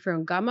as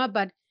interferon gamma,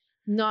 but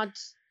no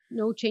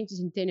changes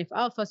in TNF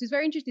alpha. So it's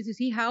very interesting to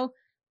see how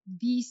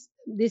this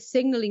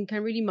signaling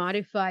can really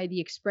modify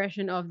the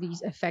expression of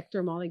these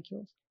effector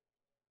molecules.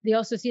 They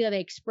also see that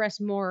they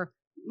express more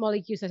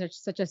molecules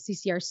such as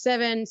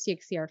CCR7,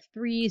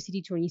 CXCR3,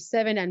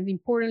 CD27, and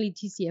importantly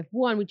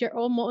TCF1, which are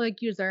all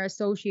molecules that are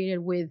associated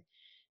with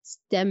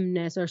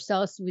stemness, or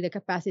cells with the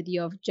capacity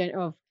of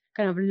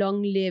kind of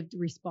long-lived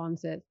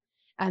responses.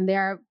 And they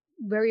are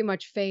very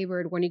much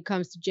favored when it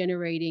comes to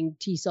generating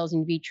T cells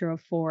in vitro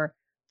for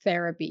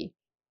therapy.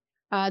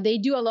 They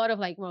do a lot of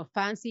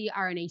fancy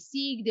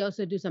RNA-seq. They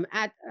also do some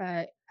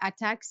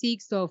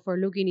attack-seq, so for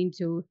looking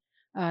into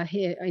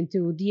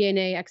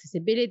DNA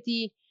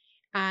accessibility.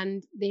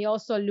 And they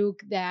also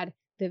look that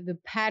the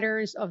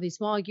patterns of these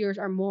molecules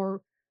are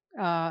more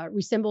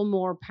resemble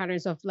more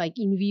patterns of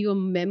in vivo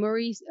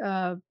memories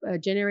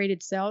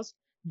generated cells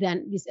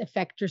than these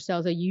effector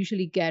cells that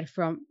usually get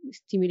from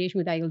stimulation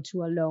with IL-2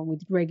 alone,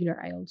 with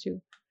regular IL-2.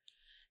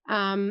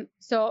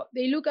 So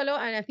they look a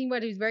lot, and I think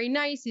what is very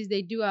nice is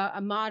they do a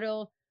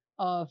model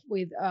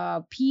with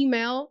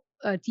PML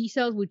T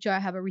cells, which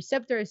have a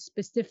receptor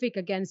specific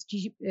against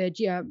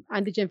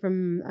antigen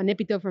from an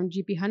epitope from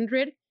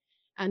GP100,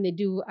 and they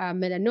do a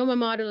melanoma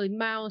model in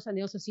mouse, and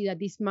they also see that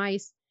these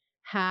mice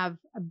have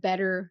a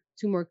better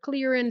tumor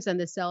clearance, and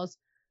the cells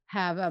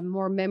have a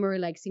more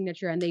memory-like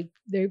signature, and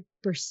they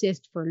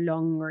persist for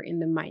longer in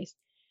the mice.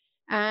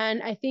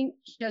 And I think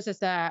just as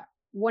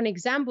one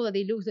example that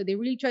they looked at, they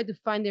really tried to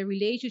find the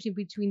relationship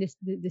between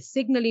the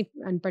signaling,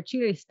 and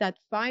particularly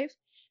STAT5,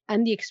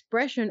 and the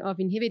expression of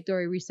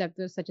inhibitory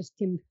receptors such as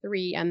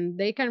TIM3. And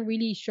they can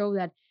really show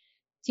that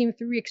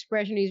TIM3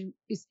 expression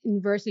is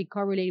inversely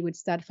correlated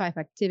with STAT5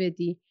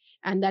 activity.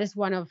 And that is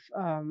one of,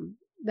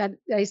 that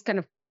is kind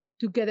of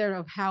together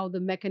of how the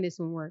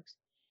mechanism works.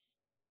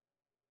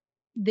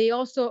 They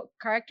also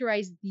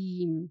characterize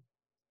the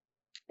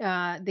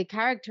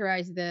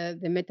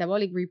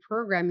metabolic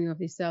reprogramming of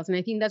these cells. And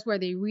I think that's where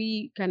they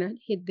really kind of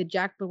hit the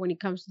jackpot when it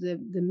comes to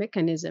the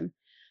mechanism.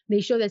 They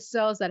show that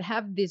cells that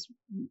have this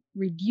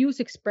reduced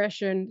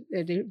expression,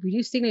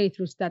 reduced signaling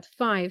through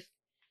STAT5,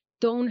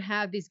 don't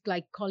have this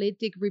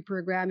glycolytic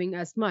reprogramming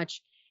as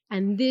much.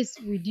 And this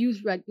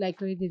reduced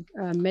glycolytic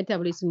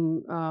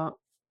metabolism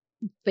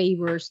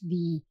favors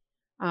the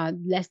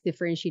less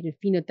differentiated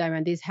phenotype.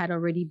 And this had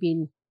already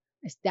been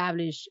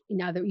established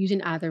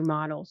using other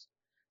models.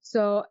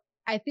 So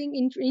I think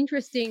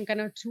interesting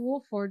kind of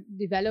tool for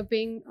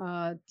developing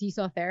T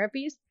cell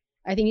therapies.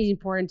 I think it's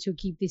important to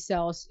keep these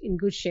cells in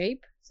good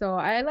shape. So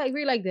I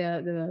really like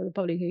the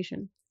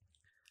publication.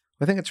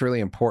 I think it's really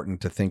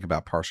important to think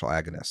about partial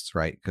agonists,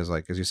 right? Because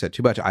like, as you said,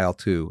 too much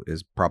IL-2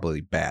 is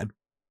probably bad,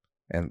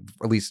 and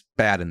at least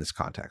bad in this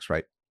context,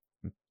 right?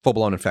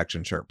 Full-blown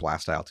infection, sure,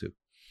 blast IL-2.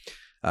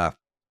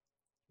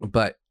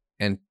 But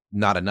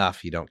not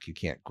enough, you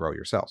can't grow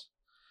your cells.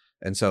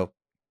 And so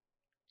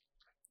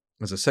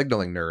as a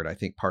signaling nerd, I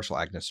think partial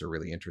agonists are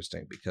really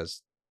interesting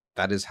because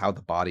that is how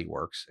the body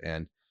works.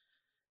 And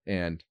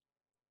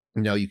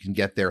you can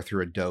get there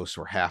through a dose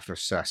where half the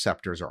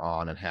receptors are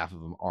on and half of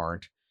them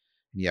aren't.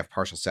 And you have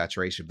partial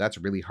saturation. But that's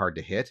really hard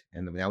to hit.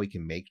 And now we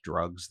can make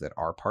drugs that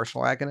are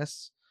partial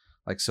agonists,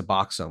 like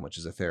Suboxone, which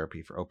is a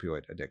therapy for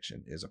opioid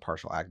addiction, is a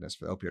partial agonist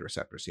for the opioid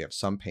receptor. So you have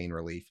some pain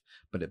relief,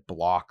 but it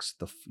blocks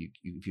if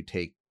you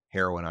take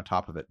heroin on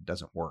top of it, it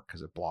doesn't work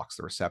because it blocks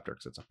the receptor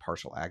because it's a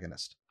partial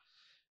agonist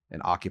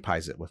and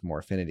occupies it with more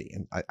affinity.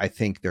 And I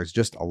think there's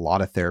just a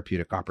lot of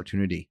therapeutic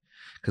opportunity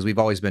because we've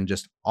always been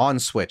just on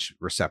switch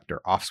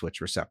receptor, off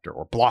switch receptor,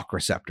 or block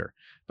receptor,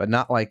 but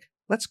not like,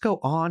 let's go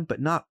on,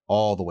 but not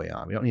all the way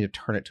on. We don't need to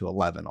turn it to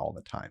 11 all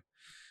the time.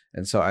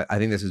 And so I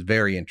think this is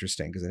very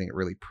interesting because I think it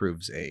really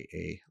proves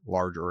a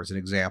larger, or is an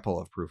example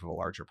of proof of a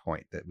larger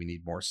point that we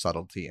need more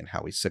subtlety in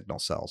how we signal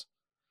cells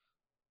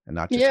and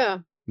not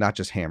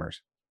just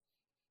hammers.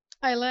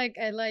 I like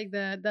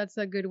that. That's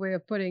a good way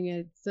of putting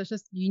it. So it's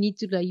just, you need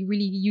to you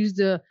really use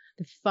the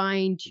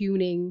fine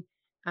tuning,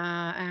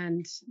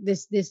 and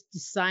this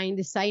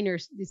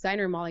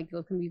designer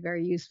molecule can be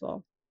very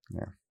useful.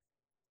 Yeah,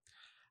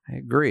 I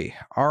agree.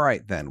 All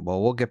right, then.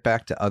 Well, we'll get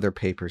back to other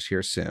papers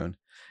here soon.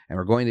 And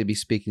we're going to be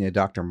speaking to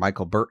Dr.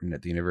 Michael Burton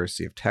at the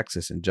University of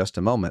Texas in just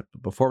a moment.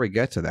 But before we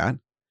get to that,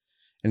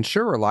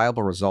 ensure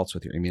reliable results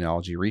with your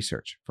immunology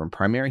research. From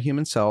primary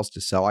human cells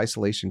to cell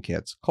isolation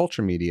kits,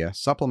 culture media,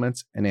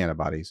 supplements, and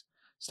antibodies,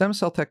 Stem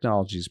Cell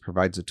Technologies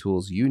provides the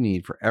tools you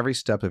need for every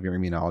step of your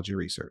immunology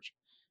research.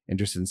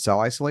 Interested in cell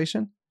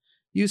isolation?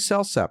 Use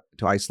CellCep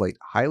to isolate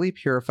highly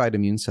purified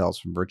immune cells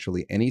from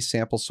virtually any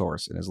sample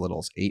source in as little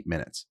as 8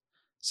 minutes.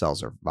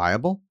 Cells are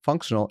viable,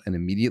 functional, and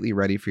immediately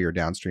ready for your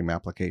downstream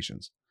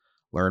applications.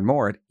 Learn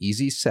more at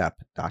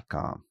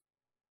easycep.com.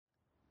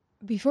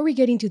 Before we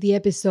get into the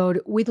episode,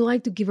 we'd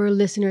like to give our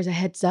listeners a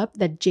heads up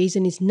that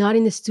Jason is not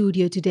in the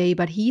studio today,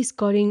 but he's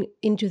cutting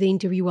into the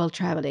interview while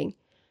traveling.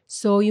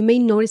 So you may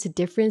notice a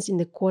difference in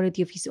the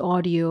quality of his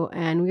audio,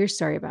 and we're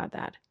sorry about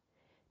that.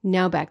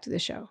 Now back to the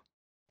show.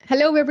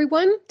 Hello,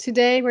 everyone.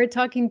 Today we're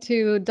talking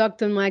to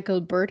Dr.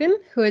 Michael Burton,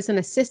 who is an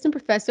assistant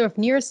professor of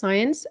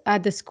neuroscience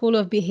at the School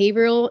of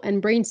Behavioral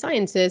and Brain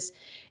Sciences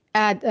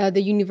at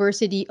the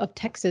University of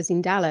Texas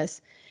in Dallas.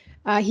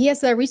 He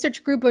has a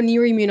research group on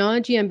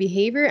neuroimmunology and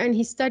behavior, and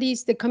he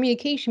studies the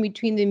communication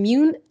between the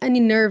immune and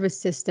the nervous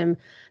system.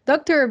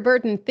 Dr.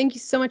 Burton, thank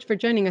you so much for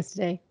joining us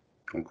today.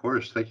 Of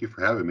course. Thank you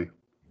for having me.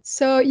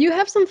 So you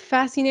have some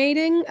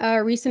fascinating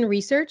recent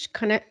research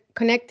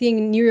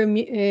connecting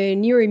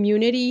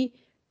neuroimmunity,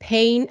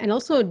 pain, and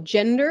also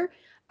gender,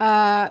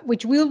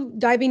 which we'll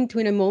dive into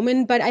in a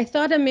moment. But I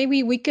thought that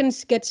maybe we can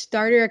get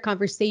started a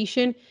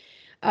conversation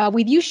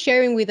with you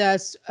sharing with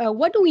us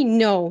what do we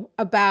know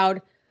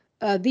about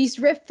this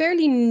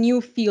fairly new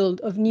field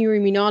of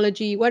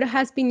neuroimmunology. What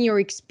has been your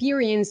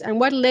experience, and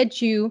what led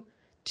you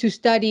to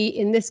study,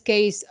 in this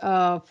case,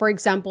 for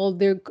example,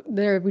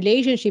 the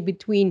relationship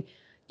between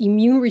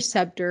immune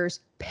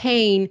receptors,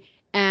 pain,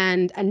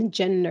 and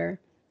gender?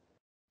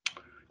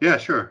 Yeah,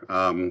 sure.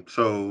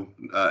 So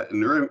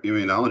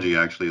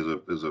neuroimmunology actually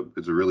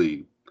is a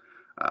really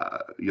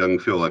young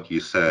field, like you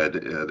said.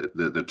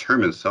 The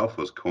term itself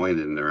was coined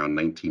in around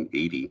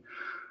 1980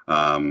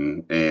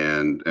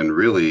 And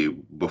really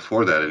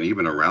before that, and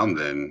even around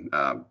then,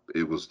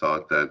 it was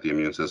thought that the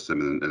immune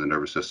system and the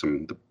nervous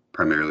system,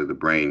 primarily the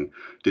brain,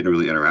 didn't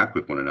really interact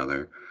with one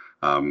another.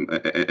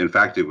 In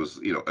fact, it was,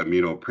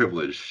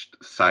 immunoprivileged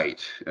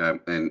site.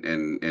 And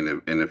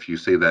if you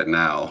say that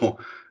now,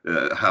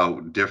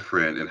 how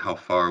different and how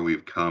far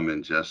we've come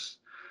in just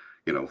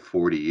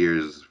 40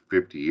 years,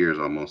 50 years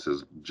almost,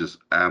 is just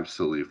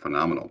absolutely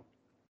phenomenal.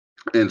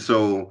 And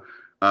so,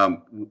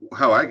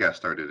 how I got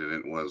started in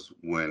it was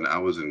when I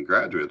was in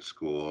graduate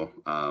school.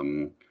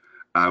 When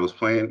I was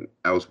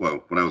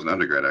an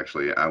undergrad,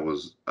 actually, I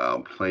was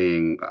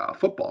playing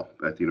football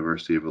at the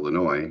University of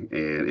Illinois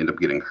and ended up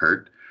getting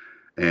hurt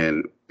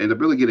and ended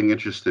up really getting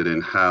interested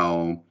in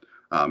how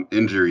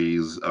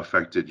injuries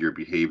affected your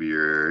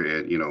behavior,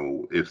 and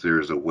if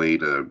there's a way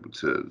to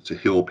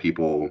heal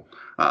people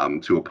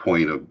to a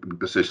point of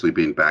essentially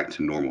being back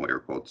to normal, air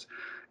quotes.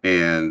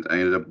 And I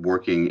ended up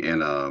working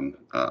in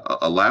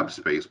a lab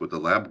space with a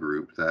lab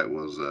group that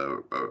was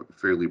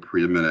fairly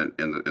preeminent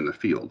in the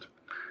field.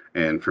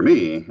 And for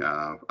me,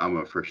 I'm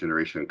a first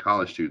generation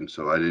college student,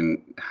 so I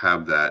didn't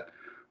have that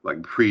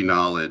like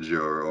pre-knowledge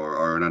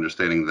or an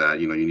understanding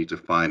that you need to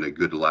find a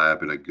good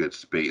lab in a good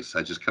space.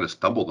 I just kind of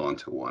stumbled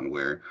onto one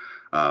where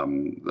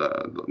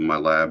my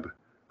lab,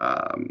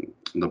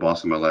 the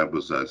boss of my lab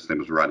was his name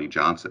was Rodney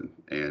Johnson,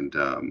 and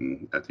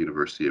at the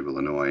University of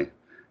Illinois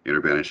in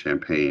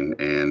Urbana-Champaign,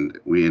 and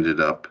we ended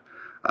up.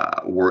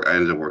 I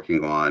ended up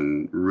working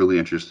on really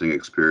interesting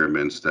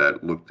experiments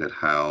that looked at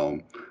how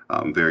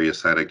various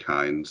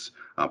cytokines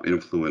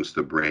influence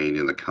the brain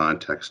in the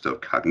context of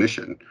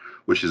cognition,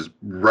 which is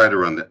right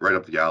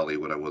up the alley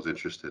what I was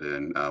interested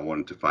in,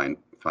 wanted to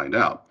find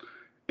out.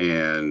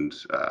 And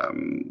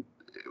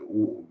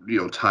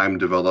time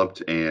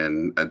developed,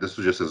 and this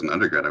was just as an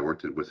undergrad. I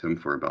worked with him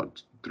for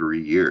about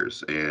 3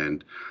 years,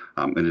 and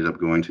ended up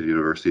going to the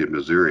University of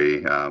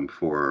Missouri to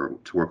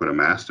work with a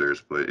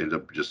master's, but ended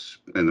up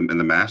and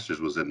the master's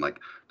was in like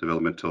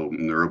developmental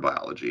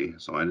neurobiology.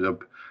 So I ended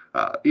up,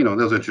 that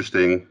was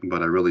interesting,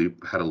 but I really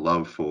had a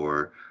love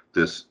for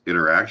this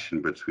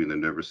interaction between the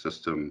nervous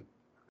system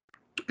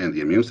and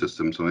the immune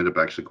system. So I ended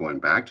up actually going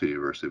back to the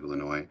University of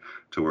Illinois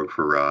to work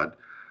for Rod.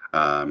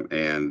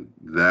 And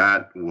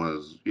that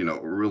was,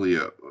 really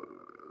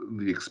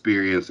the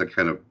experience that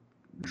kind of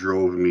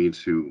drove me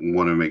to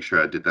want to make sure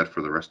I did that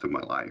for the rest of my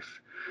life.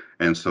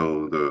 And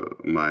so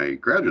my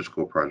graduate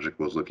school project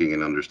was looking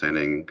and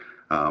understanding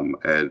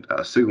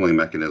at signaling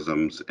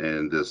mechanisms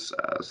and this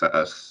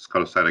it's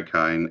called a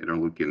cytokine,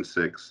 interleukin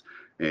 6,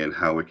 and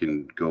how it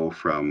can go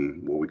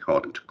from what we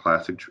call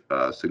classic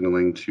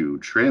signaling to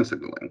trans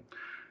signaling.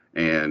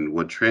 And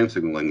what trans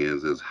signaling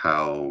is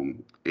how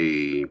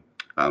a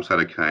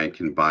cytokine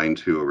can bind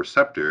to a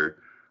receptor,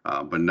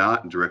 but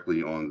not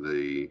directly on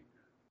the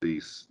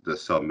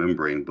cell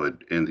membrane,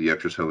 but in the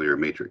extracellular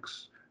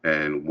matrix.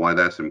 And why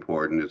that's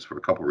important is for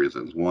a couple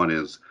reasons. One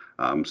is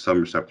some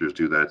receptors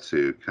do that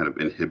to kind of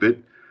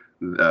inhibit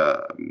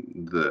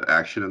the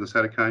action of the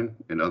cytokine,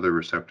 and other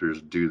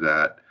receptors do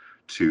that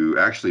to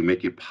actually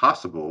make it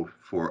possible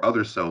for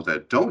other cells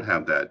that don't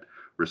have that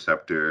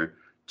receptor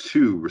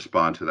to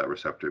respond to that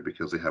receptor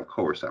because they have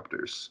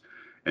co-receptors.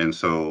 And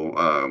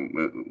so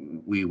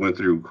we went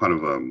through kind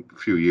of a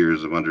few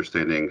years of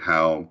understanding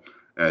how,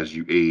 as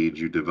you age,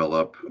 you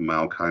develop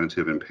mild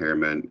cognitive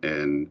impairment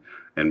and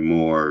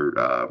more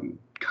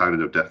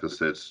cognitive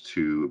deficits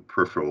to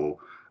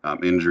peripheral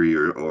injury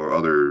or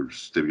other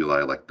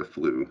stimuli like the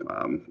flu.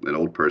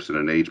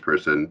 An aged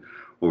person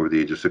over the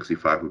age of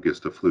 65 who gets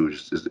the flu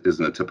just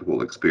isn't a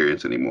typical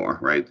experience anymore,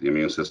 right? The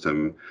immune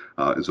system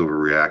is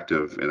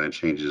overreactive, and that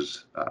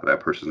changes that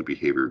person's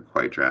behavior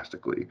quite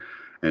drastically.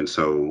 And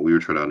so we were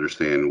trying to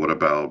understand what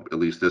about at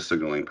least this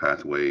signaling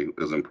pathway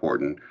is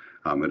important.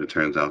 And it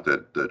turns out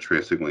that the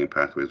trans signaling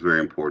pathway is very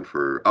important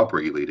for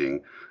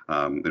upregulating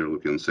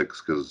interleukin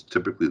 6, because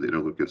typically the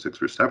interleukin 6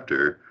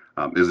 receptor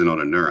isn't on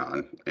a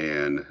neuron,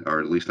 or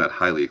at least not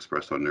highly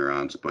expressed on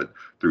neurons, but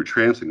through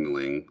trans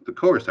signaling, the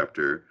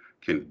co-receptor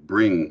can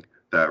bring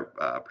that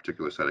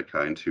particular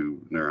cytokine to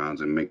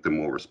neurons and make them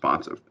more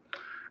responsive.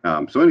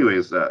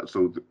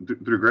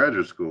 Through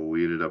graduate school,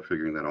 we ended up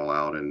figuring that all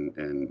out, and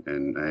I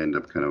ended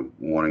up kind of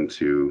wanting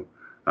to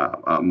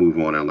move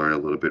on and learn a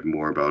little bit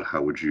more about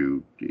how would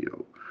you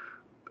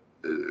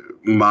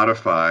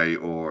modify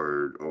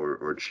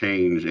or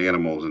change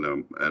animals in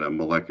a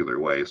molecular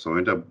way. So I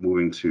ended up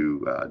moving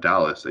to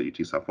Dallas at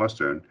UT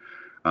Southwestern,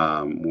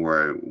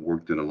 where I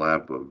worked in a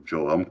lab of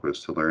Joel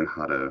Elmquist to learn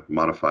how to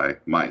modify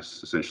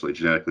mice, essentially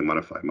genetically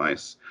modify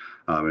mice,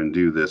 and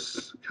do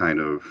this kind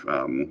of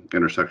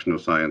intersection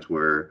of science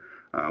where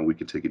we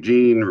could take a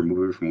gene,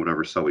 remove it from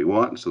whatever cell we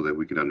want, so that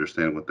we could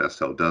understand what that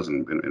cell does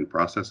in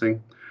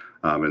processing.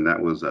 And that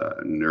was a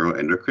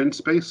neuroendocrine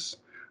space.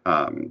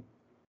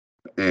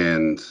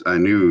 And I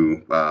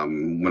knew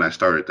when I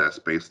started that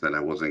space that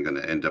I wasn't going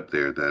to end up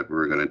there, that we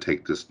were going to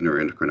take this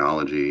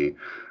neuroendocrinology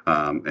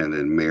and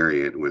then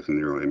marry it with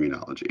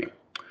neuroimmunology.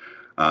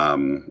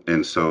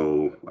 And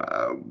so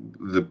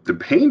the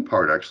pain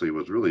part actually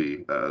was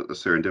really a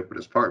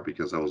serendipitous part,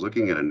 because I was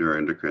looking at a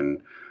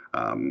neuroendocrine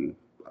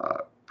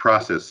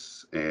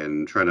process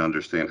and trying to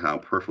understand how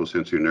peripheral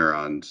sensory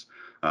neurons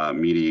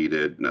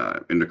mediated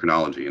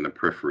endocrinology in the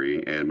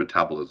periphery and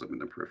metabolism in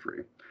the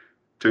periphery.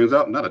 Turns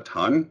out not a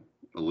ton,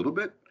 a little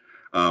bit,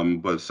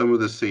 but some of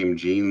the same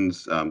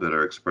genes that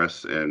are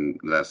expressed in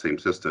that same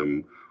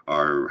system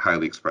are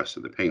highly expressed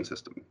in the pain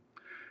system.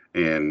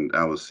 And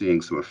I was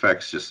seeing some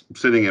effects just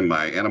sitting in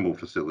my animal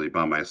facility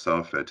by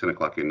myself at 10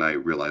 o'clock at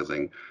night,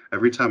 realizing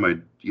every time I,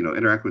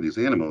 interact with these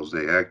animals,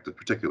 they act a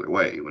particular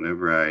way.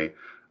 Whenever I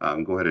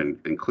go ahead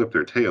and clip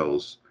their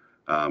tails,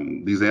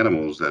 these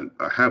animals that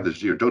have this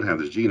gene or don't have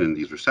this gene in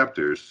these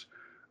receptors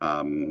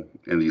and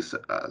these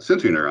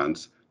sensory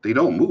neurons, they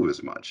don't move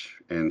as much.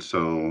 And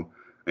so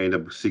I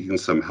ended up seeking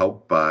some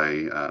help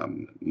by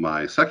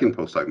my second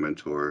postdoc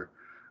mentor,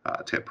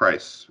 Ted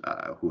Price,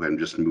 who had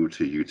just moved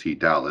to UT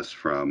Dallas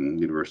from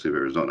University of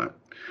Arizona.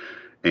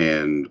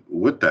 And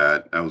with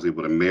that, I was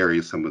able to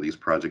marry some of these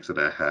projects that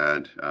I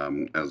had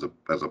as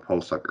a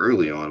postdoc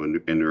early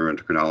on in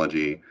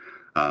neuroendocrinology,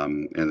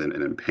 and then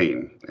in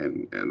pain.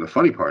 And the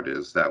funny part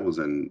is that was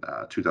in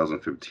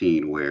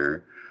 2015,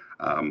 where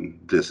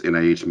this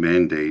NIH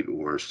mandate,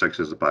 or sex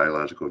as a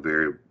biological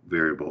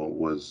variable,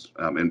 was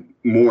and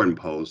more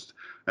imposed.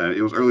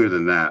 It was earlier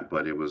than that,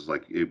 but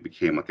it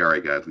became like, all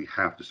right, guys, we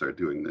have to start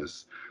doing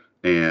this.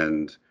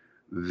 And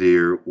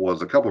there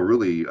was a couple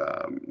really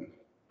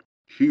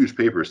huge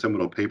papers,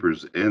 seminal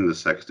papers in the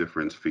sex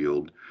difference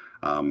field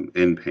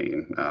in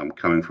pain,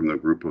 coming from the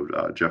group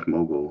of Jeff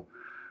Mogul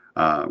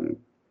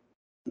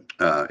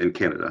in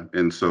Canada.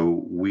 And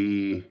so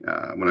when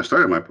I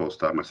started my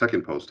postdoc, my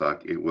second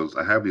postdoc,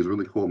 I have these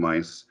really cool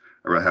mice,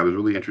 or I have a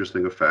really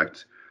interesting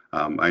effect.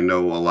 I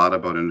know a lot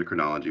about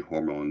endocrinology,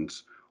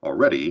 hormones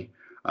already.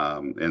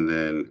 And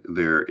then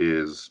there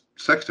is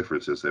sex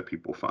differences that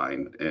people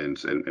find in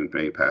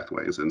many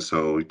pathways. And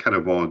so it kind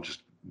of all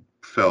just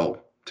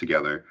fell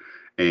together,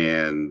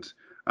 and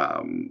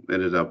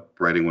ended up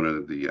writing one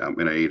of the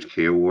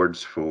NIHK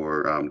awards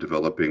for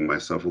developing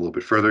myself a little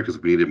bit further, because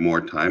we needed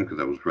more time, because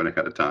I was running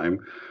out of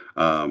time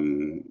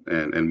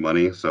and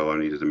money. So I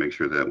needed to make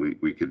sure that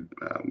we could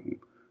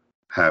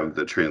have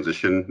the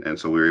transition. And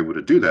so we were able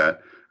to do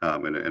that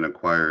and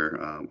acquire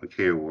a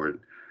K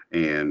award.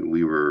 And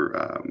we were,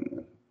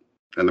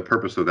 and the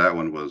purpose of that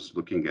one was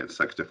looking at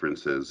sex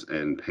differences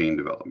in pain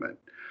development.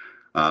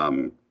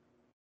 And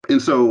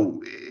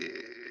so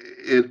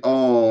it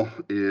all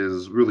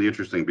is really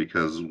interesting,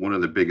 because one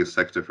of the biggest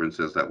sex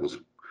differences that was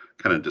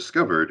kind of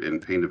discovered in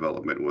pain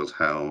development was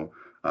how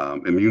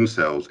immune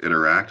cells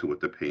interact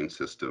with the pain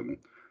system.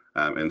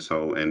 And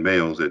so in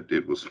males,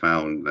 it was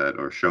found that,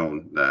 or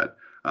shown that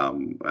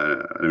an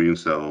immune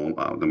cell,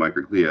 the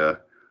microglia,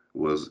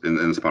 was in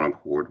the spinal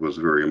cord, was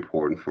very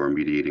important for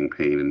mediating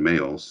pain in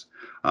males,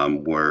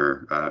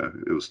 where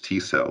it was T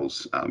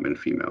cells in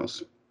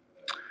females.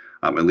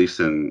 At least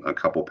in a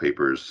couple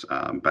papers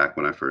back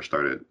when I first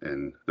started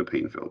in the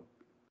pain field.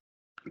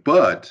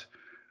 But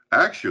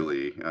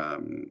actually,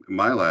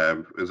 my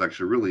lab is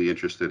actually really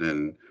interested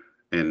in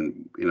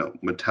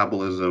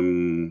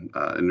metabolism,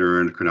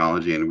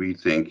 neuroendocrinology, and we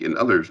think, and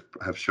others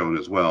have shown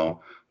as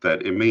well,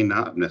 that it may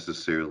not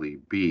necessarily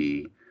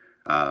be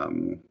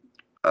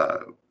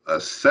a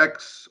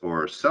sex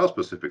or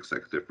cell-specific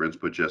sex difference,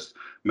 but just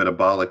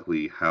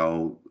metabolically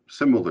how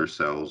similar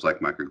cells like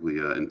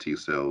microglia and T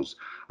cells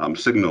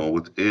signal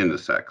within the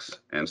sex.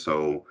 And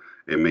so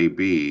it may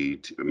be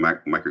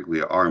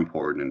microglia are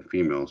important in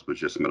females, but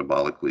just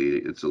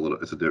metabolically it's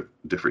a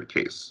different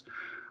case.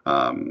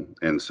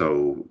 And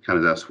so kind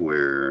of that's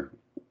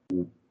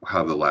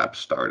how the lab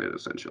started,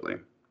 essentially.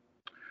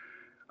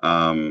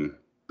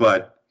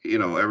 But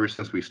ever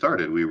since we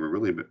started, we were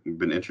really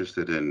been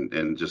interested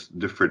in just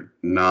different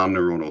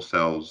non-neuronal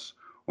cells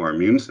or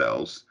immune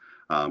cells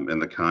in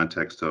the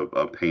context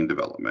of pain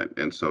development.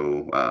 And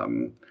so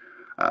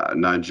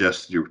not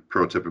just your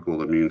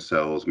prototypical immune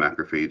cells,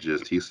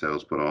 macrophages, T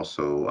cells, but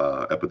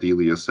also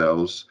epithelial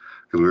cells.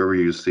 Because wherever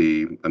you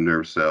see a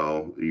nerve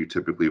cell, you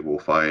typically will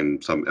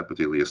find some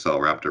epithelial cell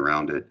wrapped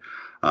around it,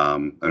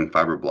 and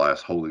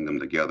fibroblasts holding them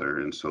together.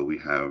 And so we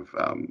have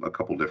a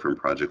couple different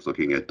projects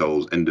looking at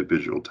those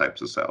individual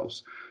types of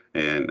cells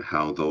and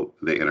how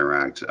they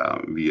interact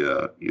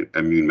via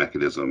immune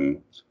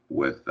mechanisms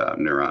with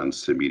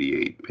neurons to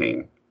mediate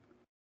pain.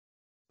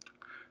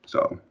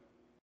 So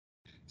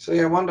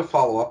yeah, I wanted to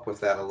follow up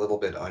with that a little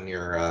bit on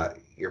your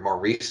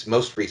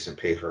most recent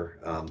paper,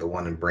 the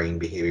one in Brain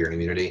Behavior and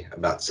Immunity,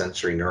 about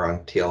sensory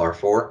neuron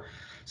TLR4.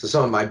 So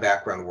some of my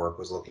background work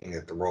was looking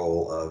at the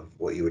role of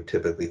what you would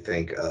typically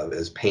think of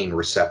as pain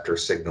receptor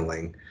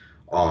signaling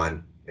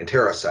on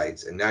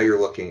enterocytes, and now you're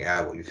looking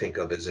at what you think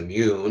of as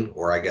immune,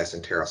 or I guess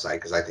enterocyte,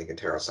 because I think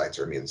enterocytes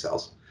are immune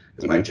cells,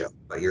 is my joke.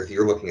 But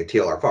you're looking at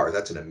TLR4.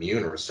 That's an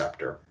immune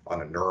receptor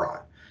on a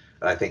neuron.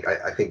 I think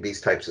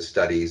these types of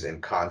studies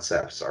and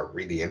concepts are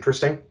really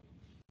interesting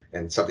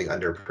and something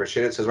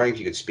underappreciated. So I was wondering if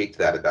you could speak to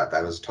that, about that.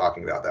 I was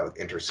talking about that with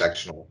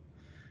intersectional,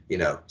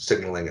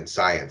 signaling and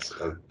science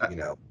of,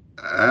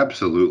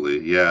 Absolutely.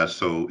 Yeah.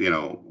 So,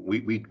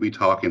 we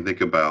talk and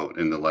think about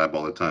in the lab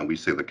all the time. We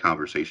say the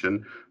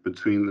conversation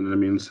between an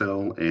immune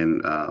cell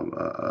and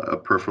a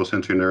peripheral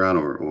sensory neuron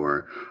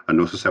or a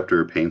nociceptor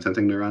or pain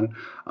sensing neuron.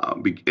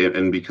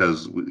 And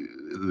because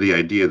the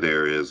idea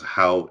there is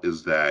how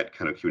is that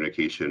kind of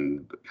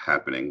communication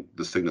happening,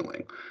 the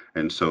signaling.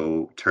 And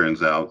so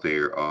turns out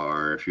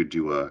if you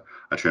do a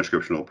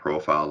transcriptional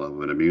profile of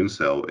an immune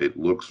cell, it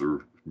looks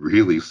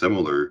really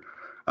similar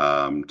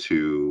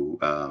to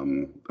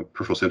a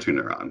peripheral sensory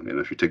neuron. And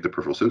if you take the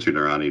peripheral sensory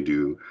neuron, you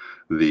do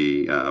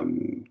the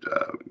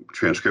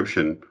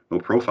transcription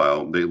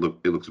profile, it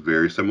looks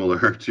very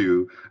similar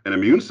to an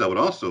immune cell, but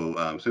also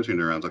sensory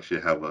neurons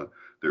actually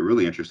they're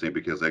really interesting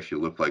because they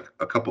actually look like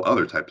a couple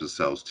other types of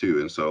cells too.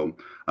 And so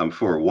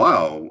for a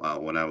while,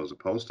 when I was a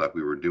postdoc,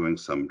 we were doing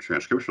some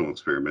transcriptional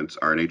experiments,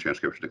 RNA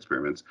transcription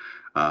experiments,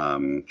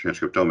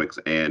 transcriptomics,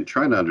 and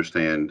trying to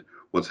understand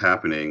what's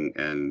happening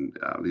in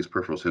these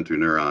peripheral sensory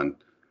neuron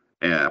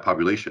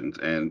populations.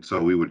 And so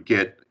we would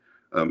get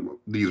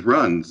these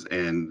runs,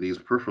 and these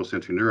peripheral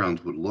sensory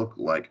neurons would look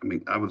like,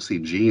 I would see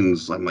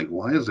genes. I'm like,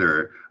 why is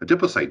there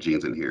adipocyte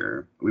genes in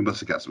here? We must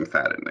have got some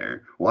fat in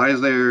there. Why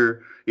is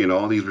there,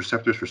 all these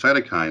receptors for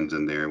cytokines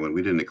in there when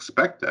we didn't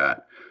expect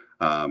that?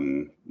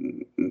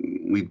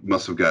 We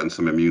must have gotten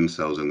some immune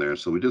cells in there.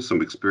 So we did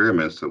some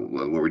experiments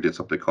where we did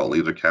something called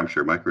laser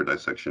capture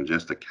microdissection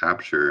just to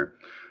capture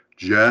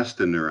just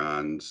the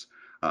neurons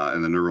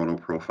and the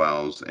neuronal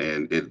profiles,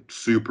 and it's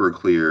super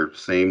clear,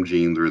 same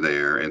genes are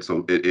there. And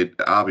so it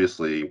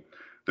obviously,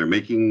 they're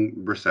making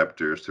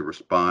receptors to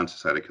respond to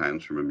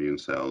cytokines from immune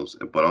cells,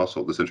 but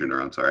also the sensory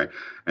neurons, sorry.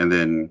 And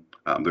then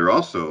they're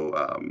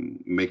also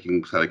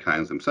making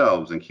cytokines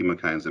themselves and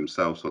chemokines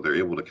themselves, so they're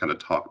able to kind of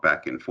talk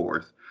back and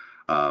forth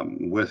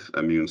with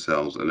immune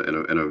cells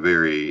in a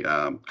very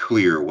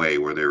clear way,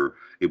 where they're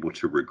able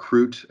to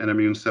recruit an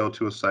immune cell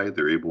to a site.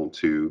 They're able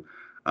to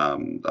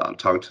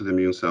talk to the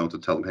immune cell to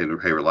tell them,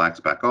 hey, relax,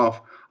 back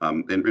off.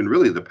 And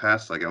really, the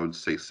past, like I would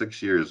say,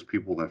 6 years,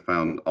 people have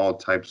found all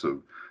types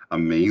of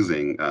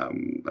amazing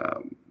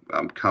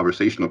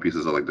conversational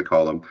pieces, I like to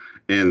call them,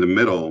 in the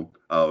middle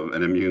of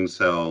an immune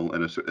cell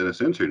and a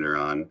sensory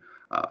neuron,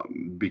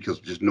 because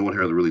just no one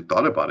had really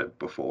thought about it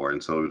before.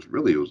 And so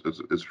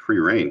it's free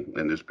reign,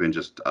 and there's been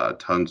just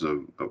tons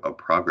of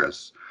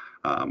progress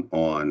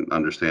on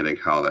understanding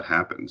how that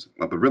happens.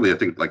 But really, I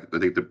think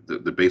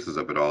the basis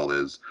of it all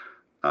is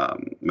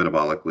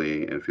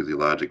metabolically and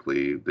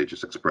physiologically, they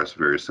just express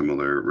very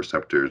similar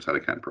receptor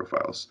cytokine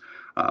profiles.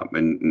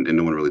 And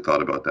no one really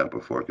thought about that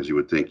before, because you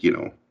would think,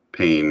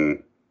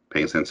 pain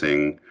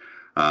sensing.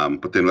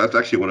 But then that's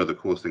actually one of the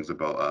coolest things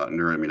about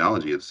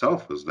neuroimmunology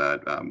itself, is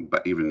that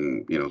but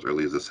even as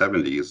early as the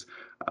 70s,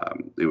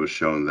 it was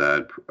shown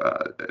that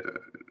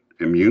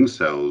immune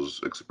cells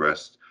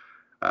expressed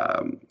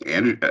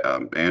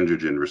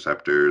androgen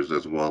receptors,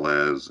 as well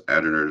as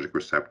adrenergic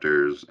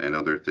receptors and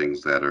other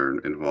things that are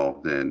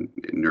involved in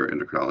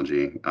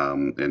neuroendocrinology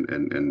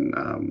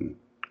and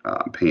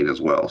pain as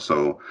well.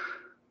 So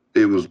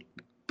it was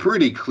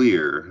pretty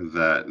clear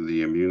that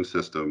the immune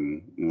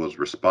system was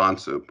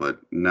responsive, but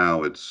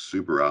now it's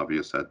super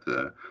obvious that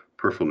the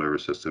peripheral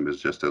nervous system is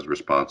just as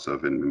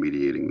responsive in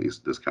mediating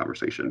this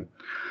conversation.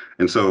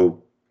 And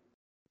so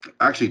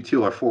actually,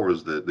 TLR4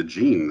 is the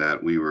gene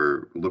that we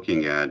were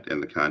looking at in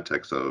the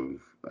context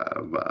of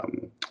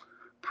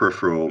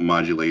peripheral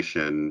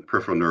modulation,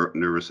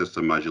 nervous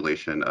system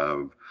modulation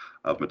of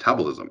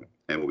metabolism.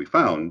 And what we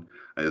found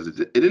is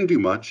it didn't do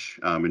much.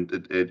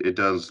 It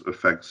does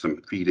affect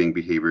some feeding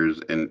behaviors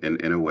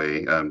in a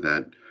way and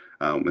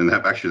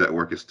that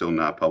work is still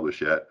not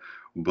published yet.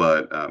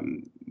 But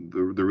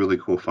the really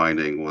cool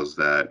finding was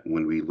that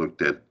when we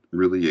looked at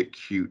really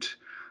acute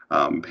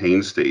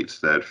pain states,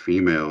 that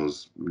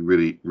females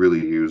really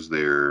use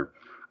their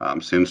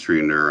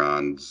sensory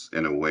neurons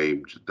in a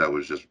way that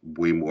was just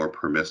way more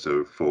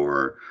permissive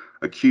for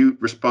acute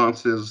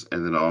responses,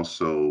 and then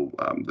also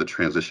the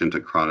transition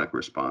to chronic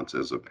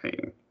responses of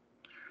pain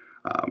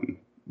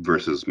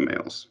versus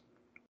males.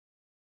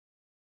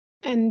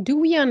 And do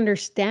we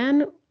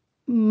understand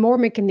more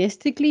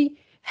mechanistically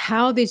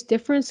how these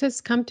differences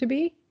come to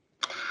be?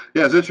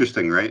 Yeah, it's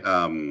interesting, right?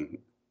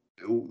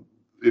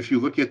 If you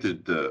look at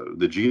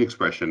the gene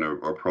expression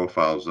or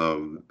profiles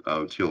of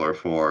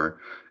TLR4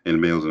 in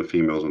males and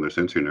females and their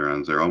sensory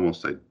neurons,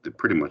 they're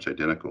pretty much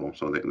identical.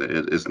 So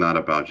it's not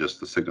about just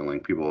the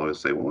signaling. People always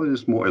say, well,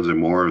 is there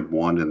more of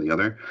one than the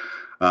other?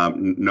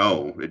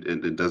 No,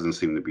 it doesn't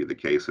seem to be the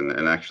case. And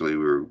actually,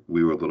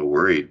 we were a little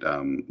worried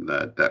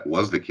that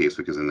was the case,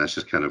 because then that's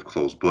just kind of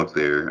closed book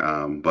there.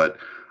 But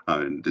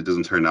it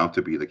doesn't turn out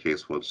to be the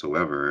case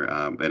whatsoever.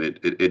 And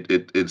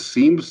it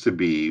seems to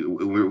be,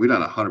 we're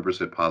not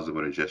 100% positive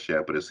on it just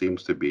yet, but it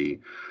seems to be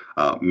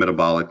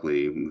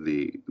metabolically,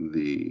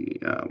 the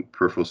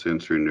peripheral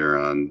sensory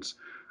neurons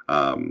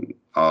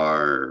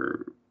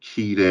are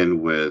keyed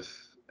in with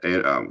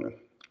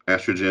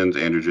estrogens,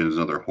 androgens, and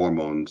other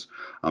hormones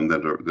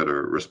that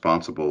are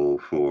responsible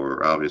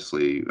for,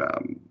 obviously,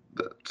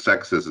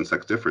 sexes and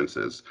sex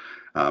differences.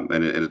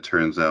 And it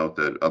turns out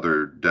that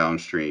other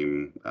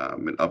downstream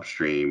and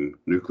upstream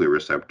nuclear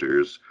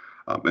receptors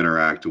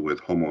interact with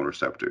hormone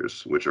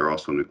receptors, which are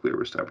also nuclear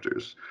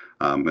receptors.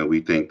 And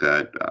we think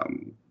that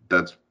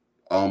that's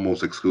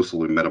almost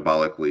exclusively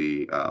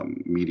metabolically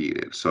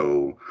mediated.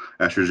 So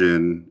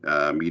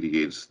estrogen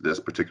mediates this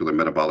particular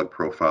metabolic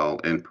profile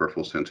in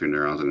peripheral sensory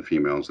neurons in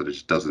females that it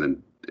just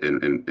doesn't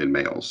in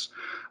males,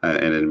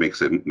 and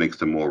it makes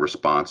them more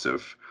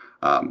responsive.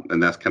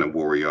 And that's kind of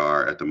where we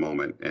are at the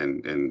moment.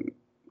 And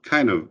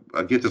kind of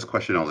I get this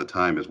question all the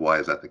time: is why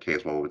is that the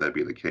case? Why would that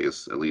be the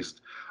case? At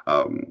least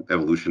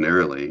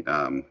evolutionarily.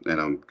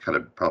 And I'm kind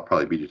of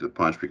probably beat you to the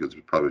punch because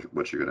it's probably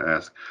what you're going to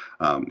ask.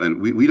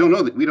 And we don't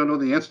know we don't know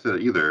the answer to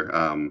that either.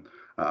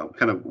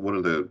 Kind of one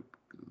of the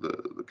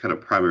kind of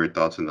primary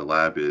thoughts in the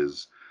lab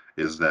is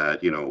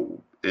that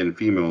in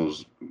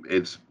females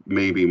it's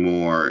maybe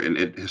more, and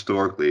it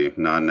historically,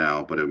 not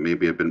now, but it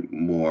maybe have been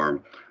more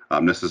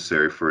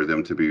necessary for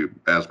them to be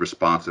as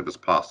responsive as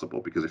possible,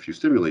 because if you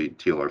stimulate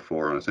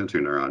TLR4 on a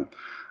sensory neuron,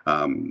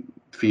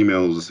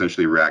 females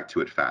essentially react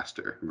to it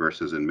faster,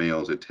 versus in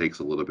males it takes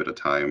a little bit of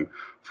time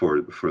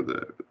for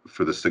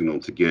the signal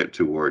to get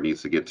to where it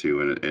needs to get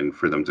to, and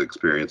for them to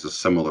experience a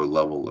similar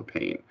level of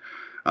pain.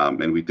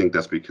 And we think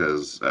that's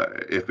because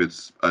if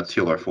it's a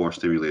TLR4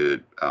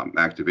 stimulated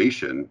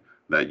activation,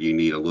 that you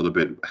need a little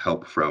bit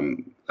help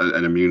from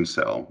an immune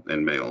cell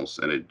in males,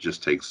 and it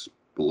just takes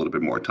a little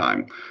bit more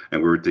time.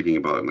 And we were thinking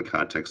about it in the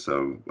context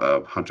of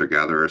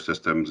hunter-gatherer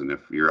systems, and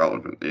if you're out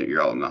in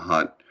the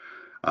hunt,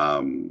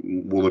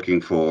 we're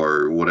looking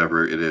for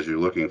whatever it is you're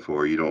looking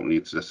for. You don't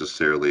need to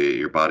necessarily,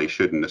 your body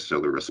shouldn't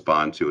necessarily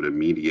respond to an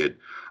immediate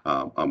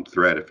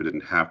threat if it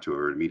didn't have to,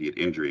 or immediate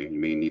injury. You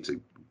may need to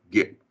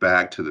get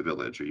back to the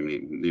village, or you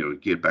may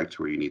get back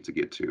to where you need to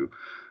get to.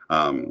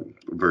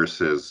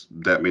 Versus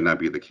that may not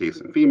be the case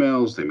in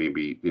females. They may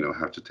be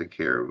have to take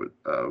care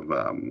of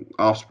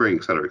offspring,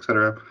 et cetera, et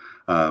cetera.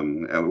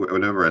 And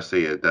whenever I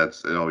say it,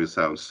 it always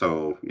sounds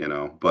so,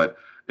 but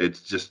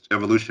it's just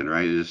evolution,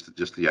 right? It's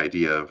just the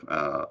idea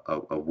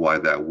of why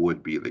that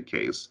would be the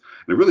case.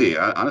 And really,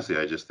 honestly,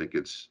 I just think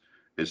it's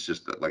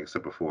just, like I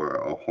said before,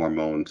 a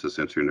hormone to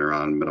sensory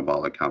neuron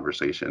metabolic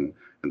conversation,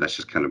 and that's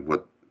just kind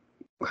of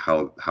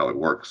how it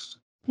works.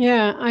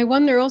 Yeah, I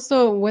wonder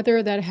also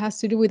whether that has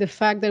to do with the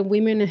fact that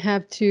women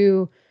have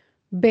to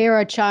bear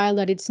a child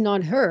that it's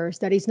not hers,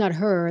 that it's not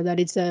her, that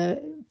it's a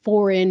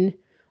foreign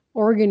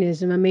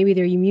organism, and maybe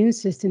their immune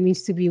system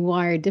needs to be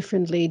wired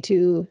differently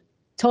to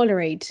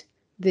tolerate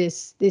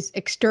this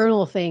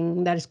external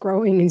thing that is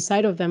growing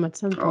inside of them at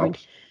some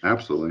point. Oh,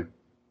 absolutely.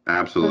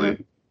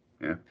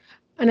 Yeah.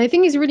 And I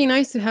think it's really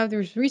nice to have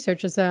this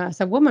research as a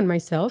woman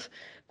myself,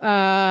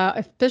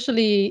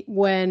 especially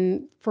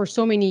when for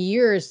so many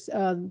years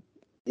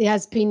it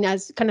has been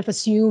as kind of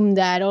assumed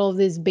that all of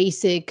these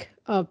basic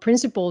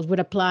principles would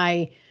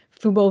apply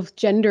for both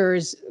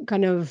genders,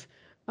 kind of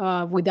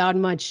without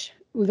much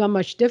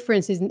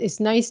difference.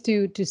 It's nice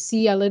to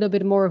see a little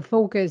bit more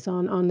focus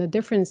on the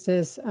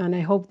differences, and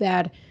I hope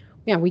that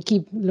we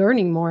keep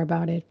learning more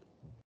about it.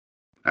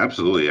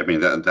 Absolutely. I mean,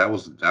 that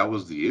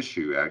was the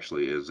issue,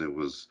 actually, is it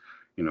was,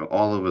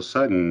 all of a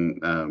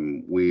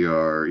sudden we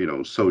are,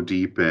 so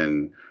deep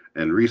in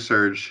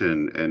research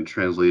and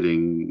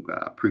translating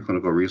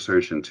preclinical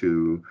research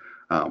into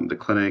the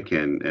clinic,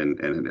 and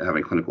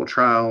having clinical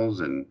trials,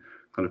 and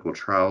clinical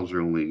trials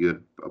are only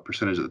good a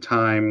percentage of the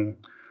time.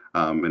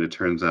 And it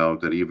turns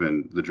out that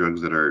even the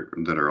drugs that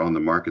are on the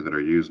market that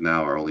are used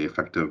now are only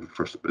effective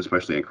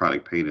especially in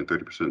chronic pain, in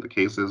 30% of the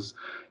cases.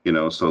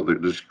 So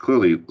there's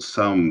clearly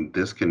some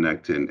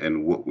disconnect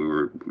in what we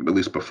were, at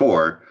least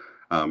before,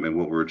 and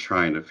what we're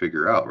trying to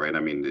figure out, right? I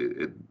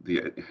mean,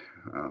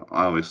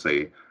 I always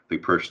say, I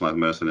think personalized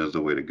medicine is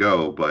the way to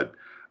go, but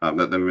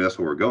that's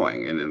where we're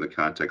going. And in the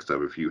context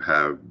of, if you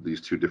have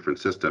these two different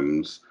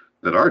systems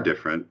that are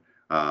different,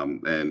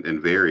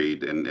 and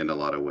varied in a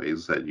lot of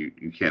ways, that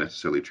you can't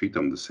necessarily treat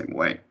them the same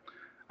way.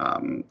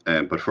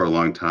 But for a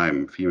long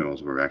time,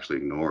 females were actually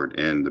ignored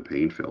in the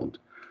pain field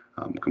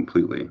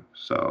completely.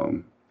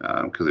 So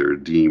because they were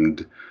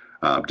deemed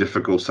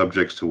difficult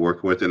subjects to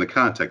work with in the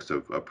context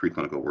of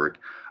preclinical work,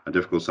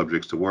 difficult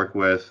subjects to work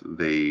with.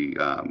 They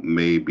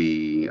may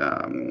be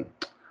the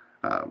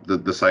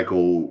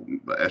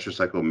estrous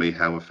cycle may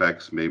have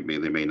effects, they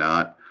may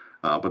not.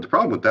 But the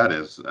problem with that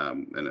is,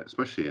 and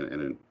especially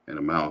in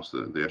a mouse,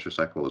 the estrous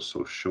cycle is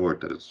so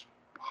short that it's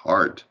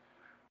hard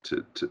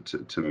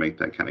to make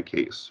that kind of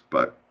case.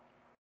 But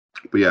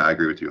yeah, I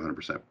agree with you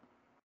 100%.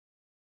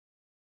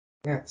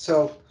 Yeah.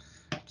 So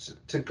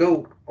to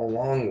go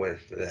along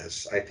with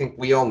this, I think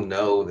we all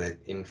know that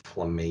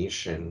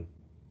inflammation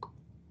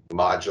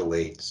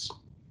modulates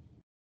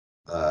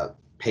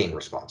pain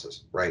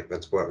responses, right?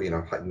 That's what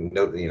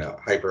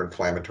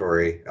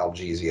hyperinflammatory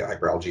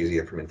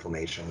hyperalgesia from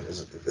inflammation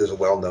is a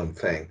well-known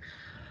thing.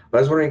 But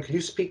I was wondering, could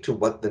you speak to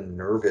what the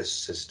nervous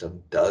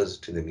system does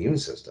to the immune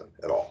system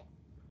at all?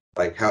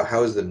 Like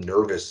how is the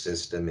nervous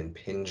system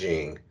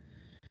impinging?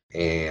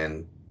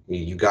 And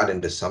you got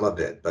into some of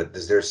it, but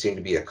does there seem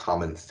to be a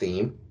common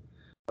theme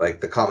Like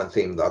the common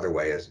theme the other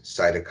way is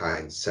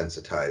cytokines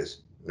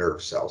sensitize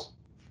nerve cells.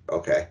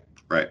 Okay.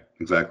 Right.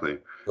 Exactly.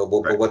 But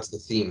Right. what's the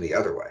theme the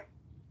other way?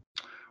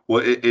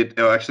 Well,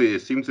 actually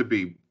it seems to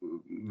be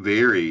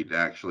varied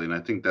actually, and I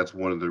think that's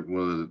one of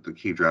the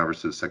key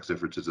drivers to the sex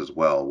differences as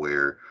well,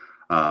 where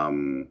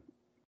um,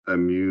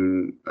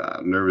 immune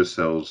nervous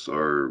cells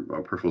or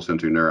peripheral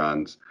sensory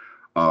neurons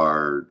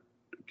are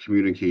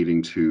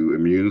communicating to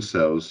immune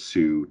cells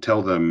to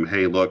tell them,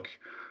 hey, look,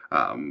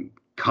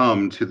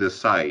 come to this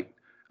site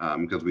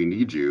because we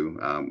need you.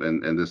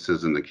 And this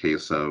is in the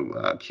case of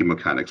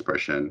chemokine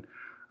expression,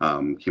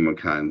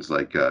 chemokines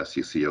like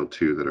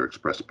CCL2 that are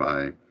expressed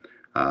by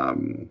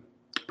um,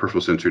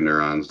 peripheral sensory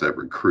neurons that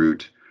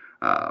recruit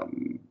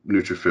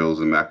neutrophils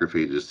and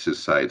macrophages to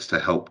sites to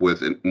help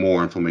with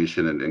more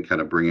inflammation and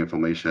kind of bring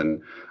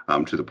inflammation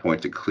to the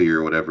point to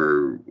clear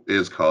whatever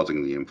is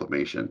causing the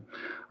inflammation.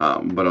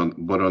 But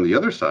on the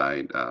other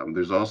side,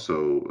 there's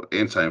also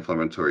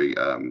anti-inflammatory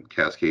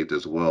cascades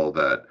as well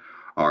that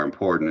are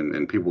important,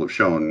 and people have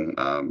shown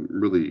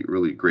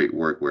really great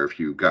work where if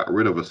you got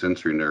rid of a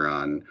sensory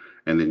neuron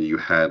and then you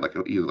had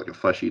either like a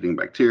flesh-eating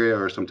bacteria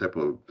or some type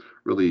of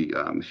really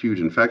huge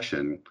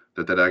infection,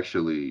 that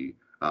actually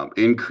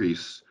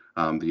increase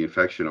the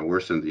infection or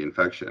worsen the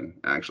infection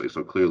actually.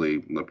 So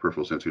clearly the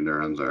peripheral sensory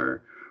neurons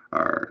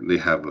they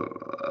have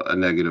a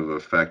negative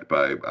effect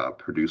by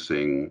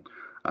producing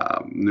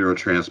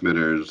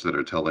neurotransmitters that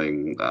are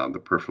telling the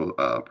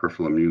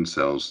peripheral immune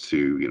cells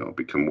to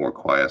become more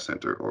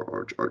quiescent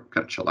or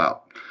kind of chill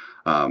out.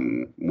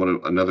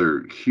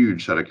 Another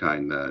huge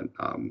cytokine that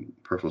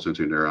peripheral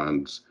sensory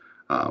neurons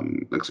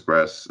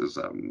express is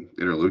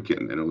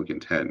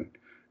interleukin 10,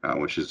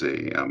 which is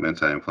a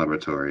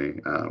anti-inflammatory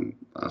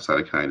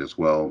cytokine as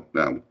well.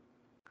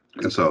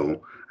 And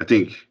so I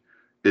think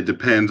it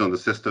depends on the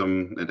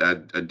system.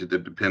 It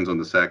depends on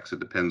the sex. It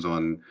depends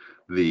on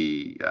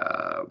the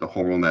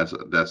hormone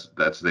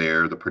that's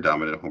there, the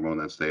predominant hormone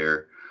that's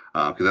there,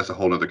 because that's a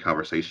whole other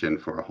conversation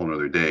for a whole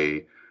other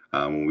day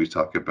when we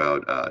talk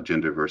about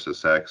gender versus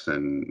sex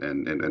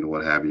and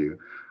what have you.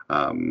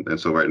 And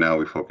so right now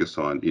we focus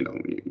on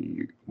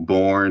you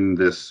born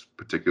this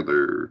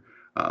particular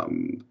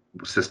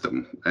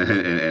system,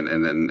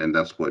 and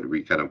that's what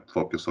we kind of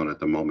focus on at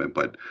the moment.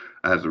 But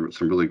I had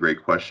some really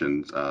great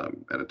questions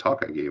at a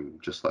talk I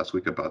gave just last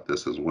week about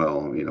this as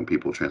well.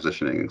 People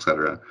transitioning, et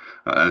cetera.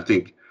 I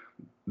think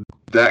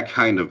that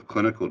kind of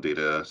clinical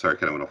data, sorry, I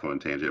kind of went off on a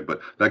tangent,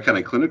 but that kind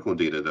of clinical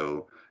data,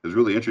 though, is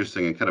really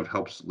interesting and kind of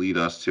helps lead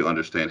us to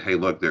understand, hey,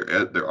 look,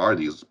 there are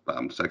these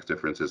sex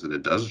differences, and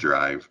it does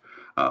drive,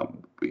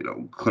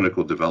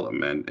 clinical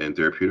development and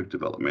therapeutic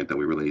development that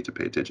we really need to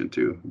pay attention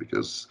to,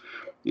 because,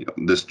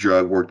 this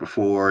drug worked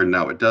before and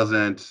now it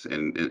doesn't,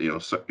 and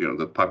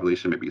the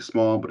population may be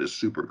small, but it's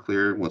super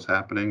clear what's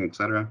happening, et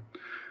cetera.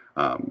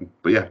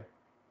 But yeah.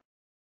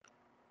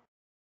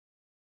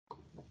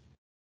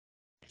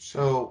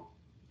 So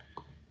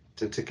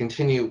to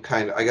continue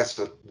kind of, I guess,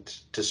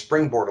 to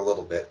springboard a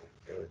little bit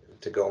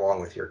to go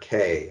along with your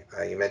K,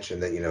 you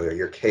mentioned that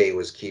your K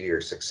was key to your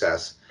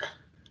success.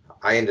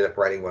 I ended up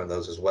writing one of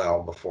those as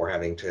well before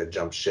having to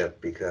jump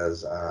ship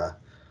because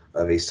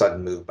of a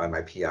sudden move by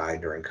my PI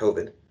during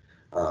COVID.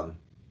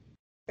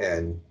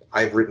 And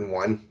I've written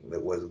one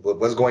that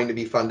was going to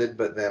be funded,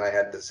 but then I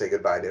had to say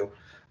goodbye to.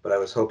 But I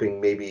was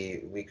hoping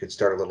maybe we could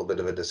start a little bit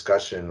of a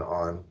discussion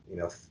on,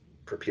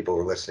 for people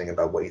who are listening,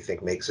 about what you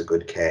think makes a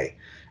good K.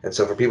 And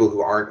so for people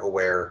who aren't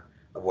aware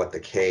of what the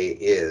K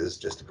is,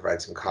 just to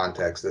provide some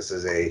context, this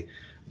is a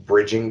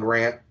bridging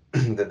grant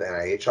that the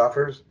NIH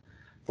offers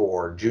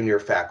for junior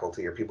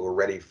faculty or people who are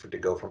ready to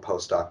go from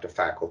postdoc to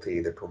faculty,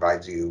 that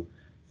provides you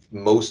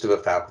most of a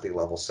faculty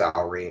level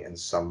salary and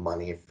some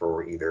money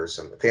for either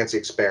some fancy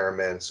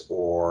experiments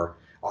or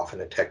often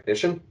a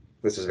technician.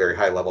 This is very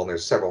high level, and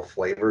there's several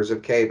flavors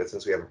of K, but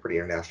since we have a pretty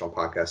international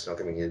podcast, I don't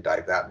think we need to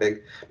dive that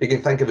big. You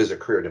can think of it as a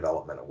career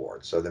development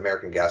award. So the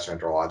American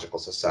Gastroenterological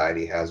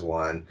Society has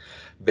one.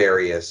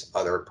 Various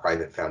other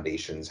private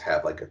foundations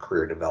have like a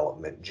career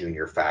development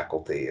junior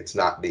faculty. It's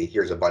not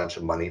here's a bunch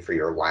of money for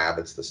your lab,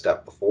 it's the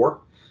step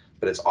before,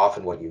 but it's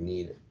often what you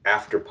need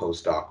after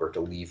postdoc or to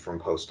leave from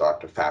postdoc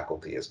to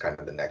faculty is kind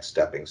of the next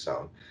stepping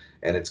stone.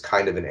 And it's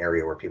kind of an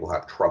area where people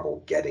have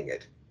trouble getting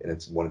it, and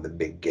it's one of the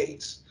big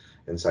gates.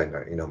 And so,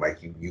 Mike,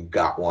 you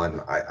got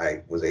one.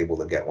 I was able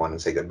to get one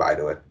and say goodbye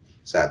to it,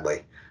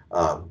 sadly.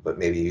 But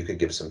maybe you could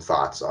give some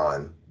thoughts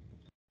on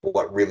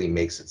what really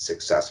makes it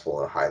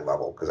successful at a high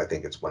level, because I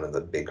think it's one of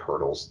the big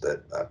hurdles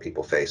that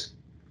people face.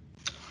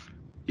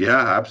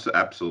 Yeah,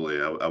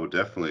 absolutely. I would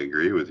definitely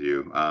agree with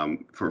you.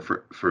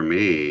 For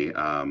me,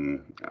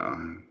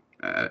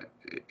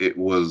 it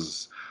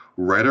was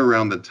right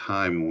around the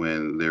time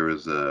when there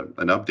was an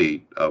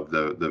update of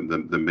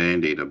the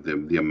mandate of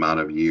the amount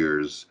of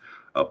years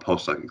of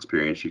postdoc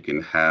experience you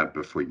can have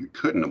before you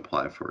couldn't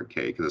apply for a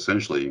K. Because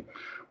essentially,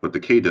 what the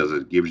K does,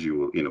 it gives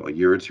you a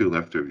year or two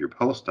left of your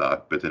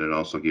postdoc, but then it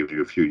also gives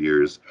you a few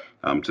years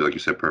to, like you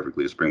said,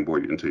 perfectly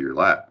springboard into your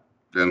lab.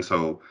 And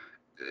so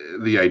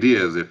the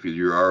idea is if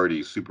you're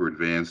already super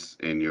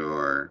advanced in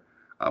your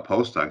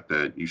postdoc,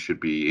 that you should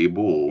be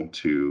able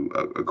to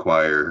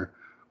acquire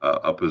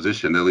a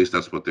position. At least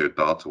that's what their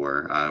thoughts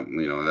were.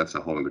 That's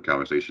a whole other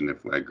conversation if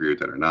I agree with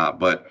that or not.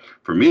 But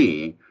for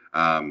me,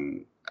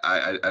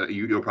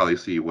 you'll probably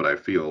see what I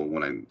feel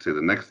when I say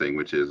the next thing,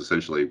 which is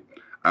essentially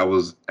I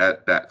was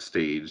at that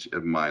stage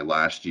of my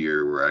last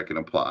year where I can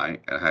apply.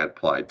 I had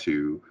applied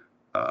to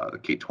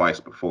Kate twice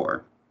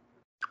before.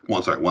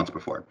 Once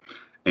before,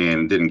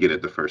 and didn't get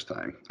it the first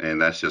time.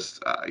 And that's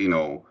just,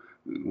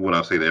 what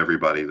I'll say to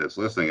everybody that's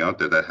listening out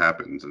there, that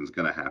happens and it's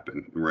going to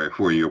happen, right?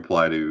 Where you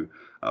apply to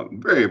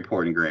very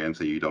important grants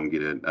and you don't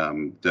get it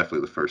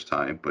definitely the first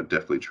time, but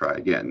definitely try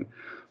again.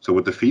 So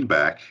with the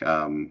feedback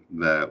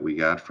that we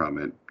got from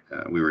it,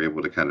 we were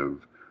able to kind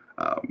of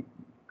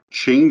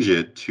change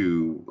it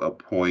to a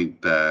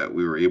point that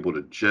we were able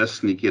to just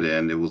sneak it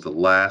in. It was the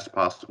last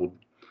possible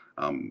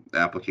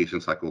application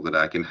cycle that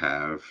I can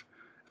have.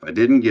 If I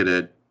didn't get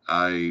it,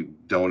 I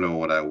don't know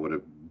what I would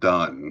have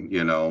done.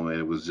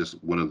 It was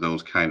just one of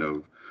those kind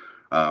of,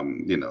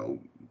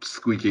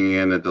 squeaking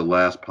in at the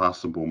last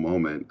possible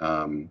moment.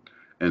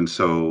 And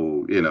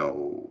so, a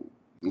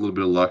little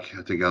bit of luck,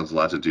 I think, has a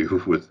lot to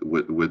do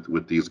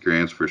with these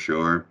grants for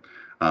sure.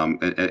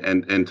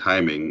 And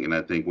timing. And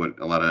I think what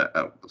a lot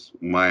of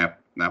my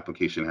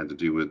application had to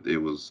do with, it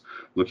was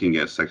looking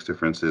at sex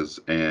differences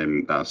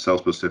and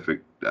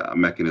cell-specific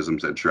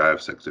mechanisms that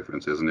drive sex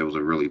differences. And it was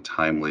a really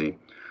timely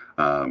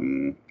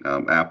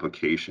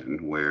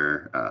application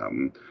where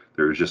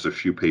there was just a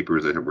few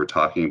papers that were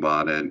talking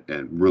about it,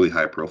 and really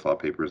high-profile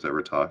papers that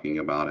were talking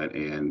about it,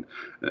 and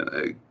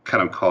it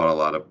kind of caught a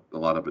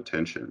lot of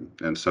attention.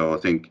 And so I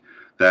think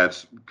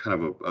that's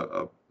kind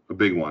of a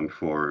big one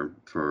for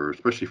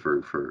especially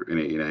for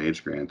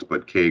NIH grants,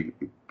 but K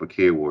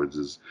awards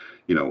is,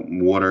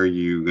 what are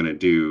you going to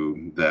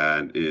do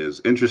that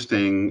is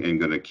interesting and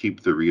going to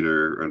keep the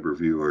reader and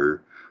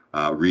reviewer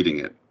reading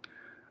it.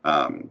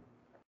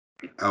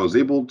 I was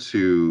able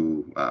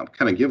to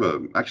kind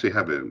of actually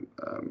have a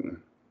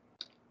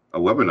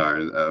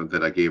webinar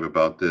that I gave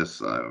about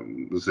this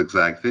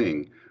exact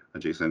thing,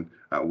 Jason,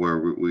 where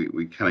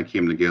we kind of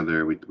came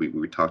together.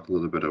 We talked a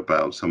little bit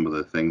about some of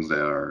the things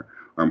that are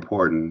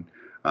important,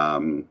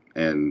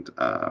 and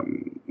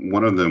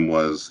one of them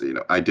was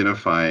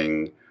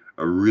identifying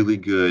a really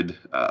good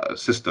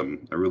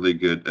system, a really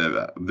good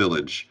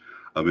village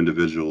of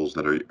individuals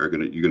that you're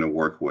going to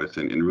work with,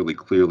 and really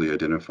clearly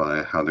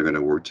identify how they're going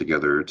to work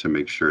together to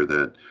make sure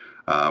that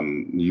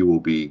you will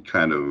be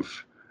kind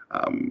of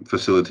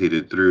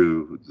facilitated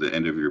through the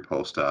end of your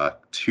postdoc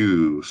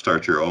to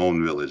start your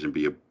own village and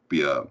be a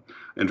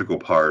integral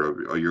part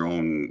of your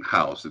own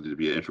house, to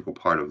be an integral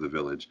part of the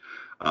village.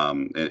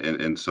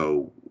 And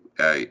so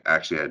I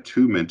actually had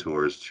two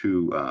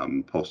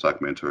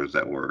postdoc mentors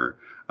that were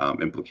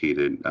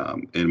implicated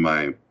in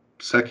my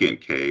second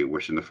K,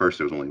 which in the first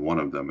there was only one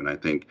of them. And I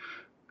think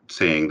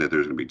saying that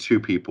there's going to be two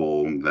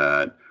people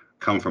that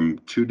come from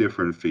two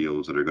different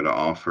fields that are going to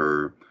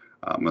offer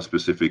a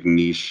specific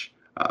niche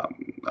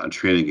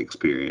training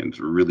experience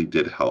really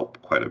did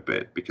help quite a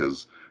bit,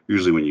 because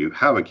usually when you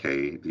have a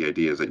K, the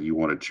idea is that you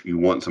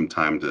want some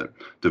time to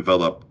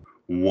develop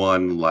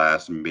one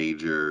last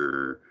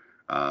major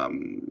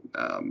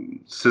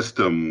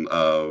system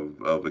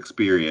of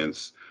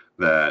experience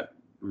that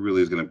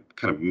really is going to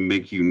kind of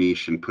make you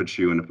niche and put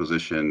you in a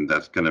position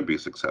that's going to be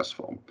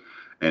successful.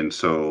 And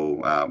so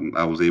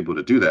I was able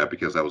to do that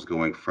because I was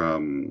going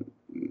from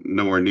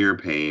nowhere near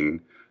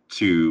pain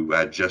to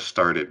I just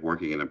started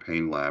working in a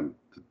pain lab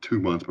 2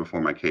 months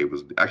before my K.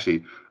 Was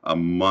actually a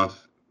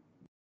month.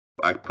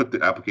 I put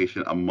the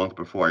application a month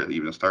before I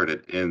even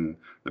started in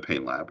the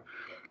pain lab.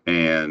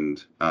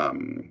 And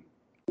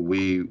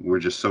we were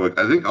just so,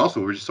 I think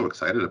also we're just so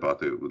excited about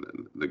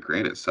the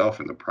grant itself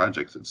and the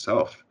projects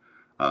itself.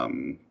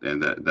 And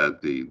that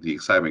the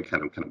excitement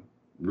kind of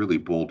really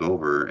bowled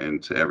over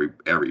into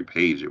every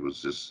page. It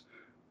was just,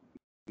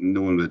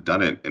 no one had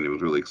done it, and it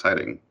was really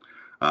exciting.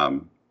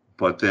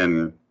 But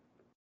then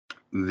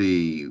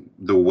the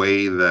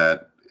way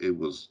that it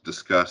was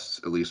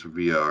discussed, at least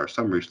via our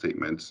summary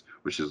statements,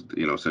 which is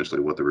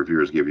essentially what the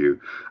reviewers give you,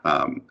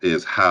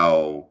 is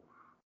how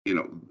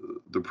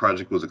the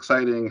project was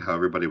exciting, how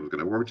everybody was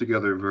going to work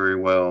together very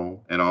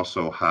well, and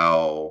also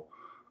how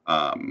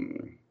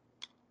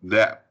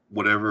that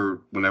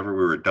whenever we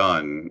were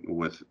done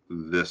with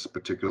this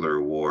particular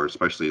award,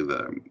 especially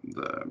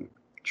the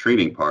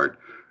training part,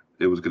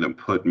 it was going to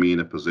put me in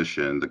a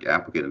position, the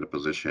applicant in a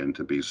position,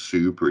 to be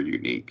super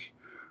unique,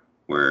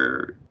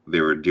 where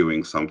they were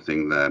doing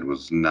something that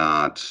was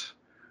not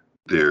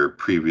their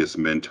previous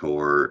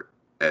mentor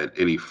at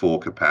any full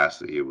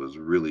capacity. It was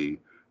really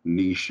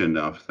niche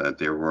enough that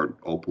they weren't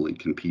openly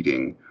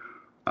competing.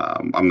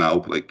 I'm not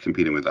openly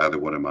competing with either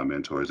one of my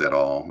mentors at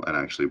all. And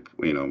actually,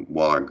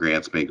 while our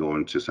grants may go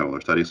into similar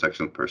study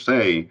sections per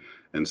se,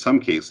 in some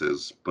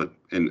cases, but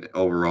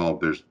overall,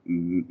 there's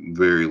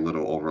very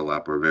little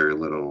overlap or very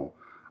little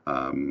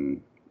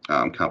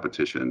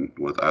competition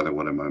with either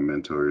one of my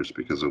mentors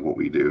because of what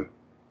we do.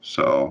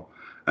 So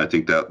I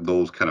think that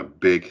those kind of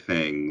big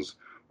things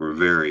were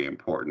very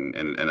important.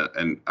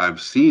 And I've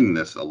seen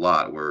this a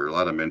lot, where a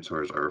lot of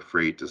mentors are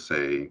afraid to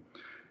say,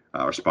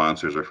 our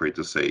sponsors are afraid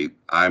to say,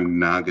 I'm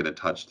not going to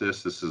touch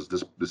this. This is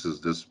this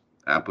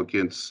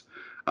applicant's.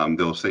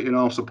 They'll say,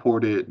 I'll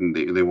support it, and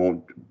they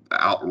won't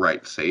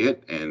outright say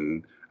it.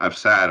 And I've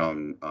sat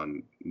on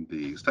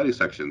the study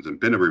sections and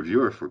been a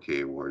reviewer for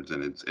K Awards,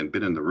 and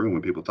been in the room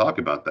when people talk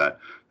about that.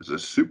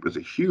 It's a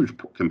huge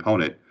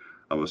component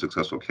of a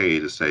successful K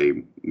to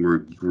say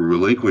we're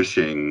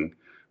relinquishing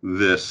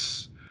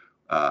this.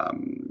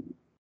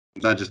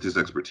 Not just this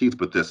expertise,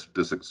 but these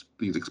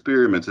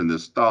experiments and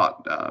these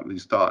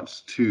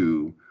thoughts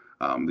to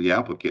the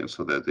applicants,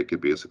 so that they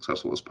could be as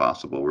successful as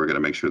possible. We're going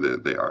to make sure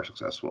that they are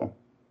successful.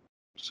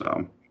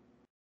 So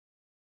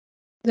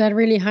that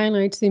really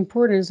highlights the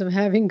importance of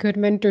having good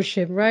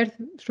mentorship right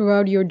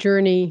throughout your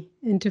journey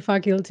into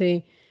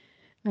faculty.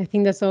 I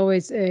think that's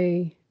always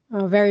a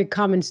very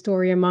common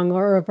story among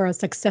all of our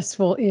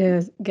successful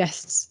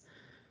guests.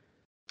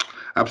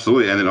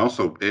 Absolutely, and then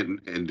also,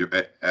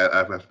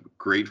 I've had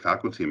great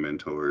faculty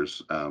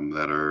mentors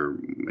that are,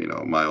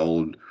 my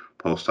old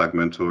postdoc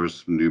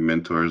mentors, new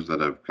mentors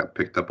that I've got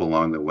picked up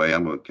along the way.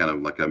 I'm a kind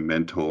of like a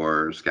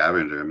mentor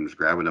scavenger. I'm just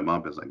grabbing them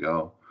up as I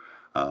go.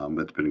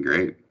 It's been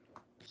great.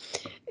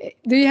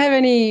 Do you have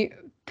any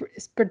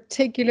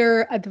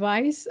particular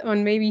advice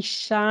on maybe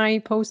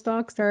shy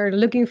postdocs that are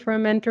looking for a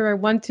mentor or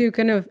want to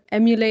kind of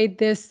emulate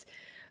this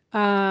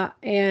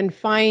and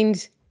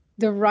find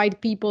the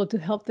right people to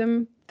help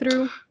them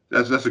through?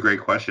 That's a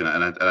great question,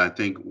 and I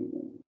think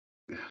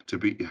to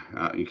be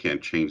you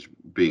can't change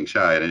being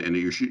shy, and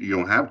you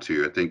don't have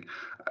to. I think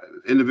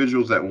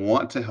individuals that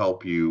want to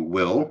help you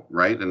will,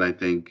 right? And I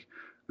think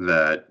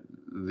that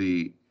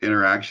the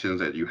interactions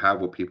that you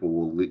have with people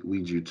will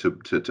lead you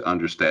to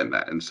understand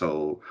that. And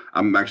so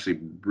I'm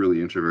actually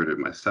really introverted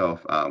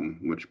myself,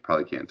 which you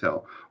probably can't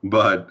tell,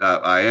 but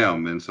I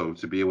am. And so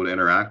to be able to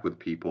interact with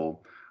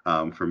people,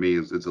 for me,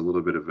 it's a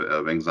little bit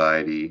of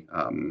anxiety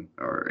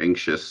or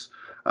anxious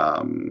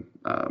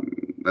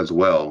as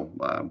well.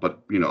 But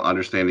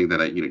understanding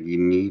that you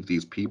need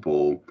these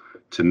people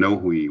to know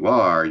who you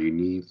are. You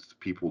need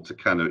people to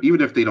kind of,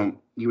 even if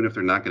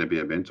they're not going to be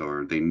a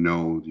mentor, they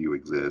know you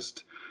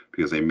exist,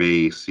 because they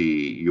may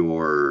see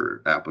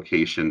your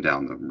application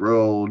down the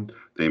road.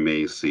 They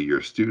may see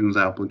your student's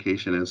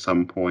application at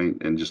some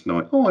point, and just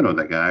knowing, I know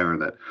that guy, or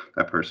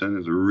that person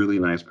is a really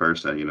nice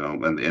person,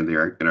 and the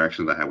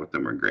interactions I have with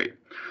them are great.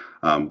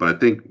 But I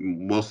think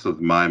most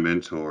of my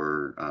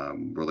mentor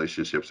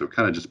relationships have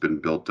kind of just been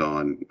built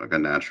on like a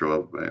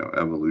natural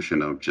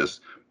evolution of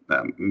just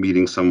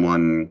meeting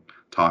someone,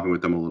 talking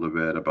with them a little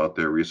bit about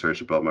their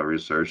research, about my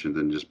research, and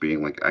then just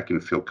being like, I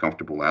can feel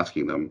comfortable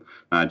asking them,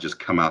 not just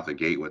come out the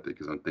gate with it,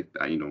 because I think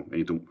I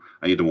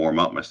need to warm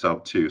up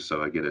myself too.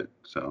 So I get it.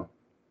 So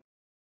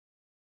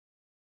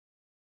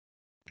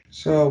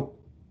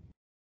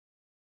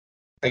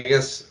I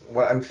guess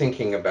what I'm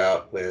thinking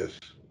about with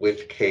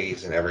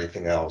Ks and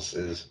everything else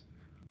is,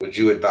 would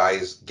you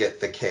advise get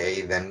the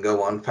K, then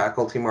go on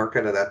faculty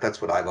market? Or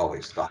that's what I've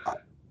always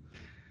thought.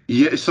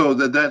 Yeah, so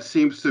that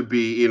seems to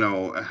be,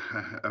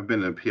 I've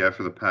been a PI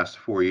for the past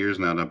 4 years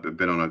now, and I've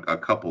been on a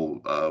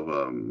couple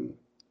of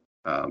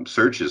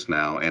searches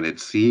now, and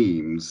it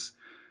seems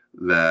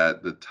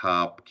that the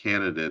top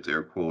candidates,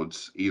 air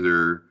quotes,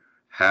 either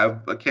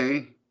have a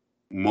K,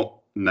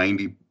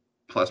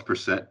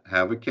 90+%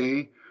 have a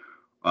K,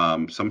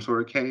 some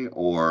sort of K,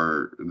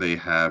 or they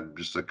have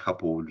just a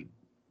couple a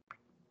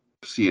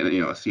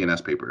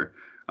CNS paper,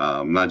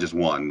 not just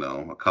one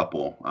though, a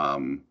couple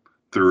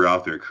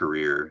throughout their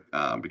career,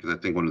 because I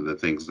think one of the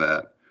things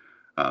that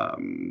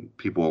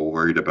people are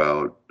worried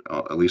about,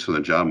 at least for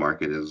the job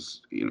market,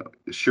 is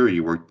sure,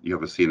 you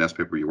have a CNS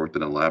paper, you worked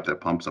in a lab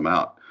that pumps them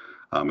out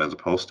as a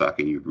postdoc,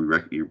 and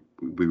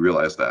we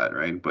realize that,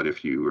 right? But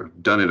if you've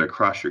done it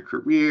across your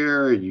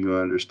career, you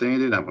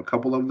understand it, have a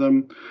couple of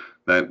them,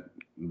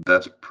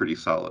 that's pretty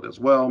solid as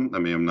well. I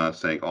mean, I'm not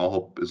saying all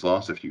hope is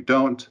lost if you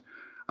don't.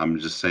 I'm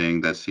just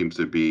saying that seems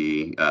to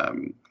be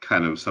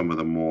kind of some of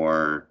the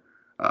more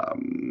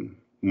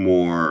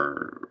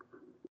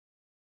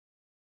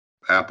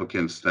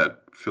applicants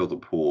that fill the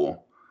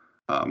pool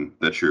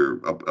that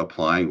you're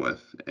applying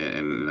with.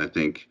 And I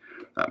think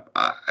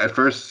at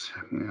first,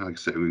 like I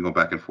said, we go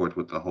back and forth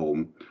with the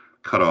whole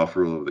cutoff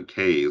rule of the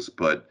Ks,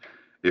 but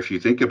if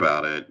you think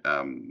about it,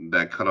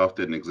 that cutoff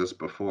didn't exist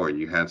before.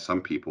 You had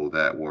some people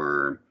that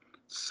were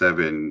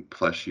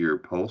 7+ year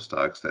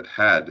postdocs that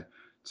had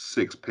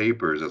 6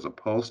 papers as a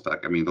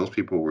postdoc. I mean, those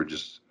people were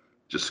just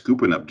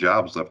scooping up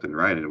jobs left and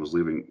right, and it was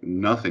leaving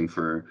nothing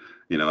for,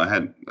 I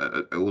had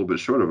a little bit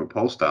short of a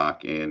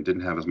postdoc and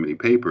didn't have as many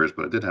papers,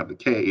 but I did have the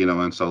K,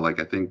 and so like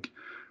I think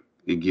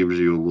it gives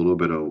you a little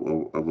bit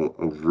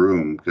of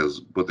room,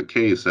 because what the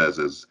K says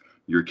is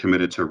you're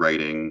committed to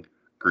writing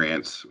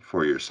grants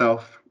for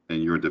yourself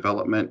and your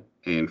development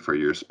and for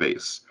your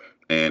space.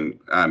 And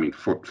I mean,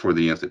 for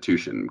the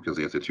institution, because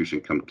the institution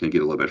can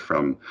get a little bit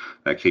from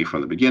that K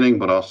from the beginning,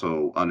 but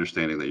also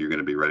understanding that you're going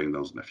to be writing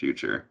those in the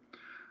future.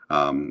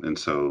 And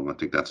so I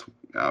think that's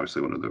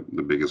obviously one of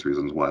the biggest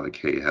reasons why the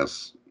K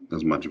has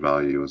as much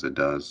value as it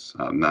does,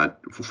 not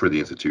for the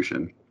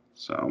institution.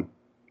 So.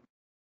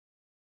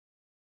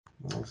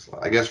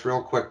 I guess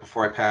real quick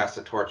before I pass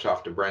the torch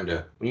off to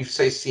Brenda, when you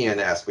say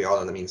CNS, we all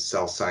know that means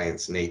cell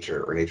science,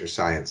 nature, or nature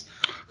science.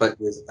 But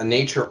is a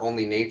nature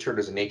only nature?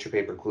 Does a nature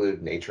paper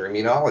include nature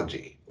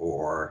immunology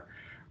or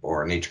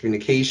nature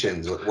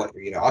communications? What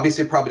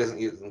obviously it probably doesn't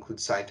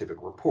include scientific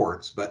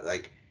reports, but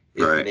like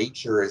if Right.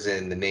 nature is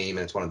in the name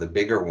and it's one of the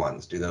bigger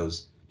ones, do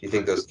you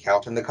think those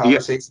count in the Yeah,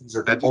 conversations,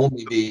 or can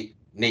only be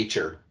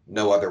nature,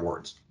 no other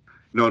words?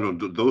 No,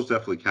 those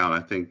definitely count.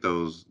 I think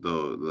those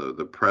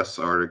the press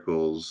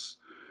articles,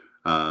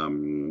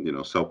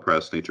 Cell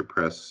Press, Nature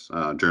Press,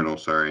 Journal,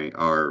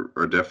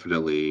 are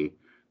definitely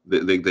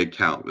they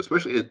count,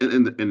 especially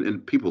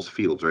in people's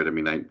fields, right? I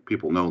mean,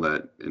 people know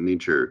that in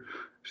nature,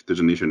 if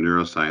there's a Nature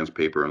Neuroscience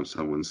paper on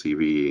someone's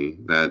CV,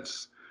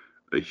 that's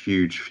a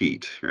huge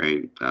feat,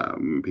 right?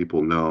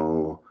 People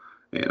know,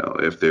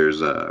 if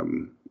there's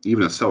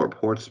even a Cell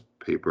Reports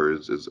paper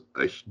is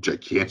a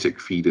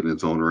gigantic feat in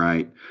its own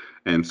right.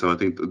 And so I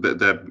think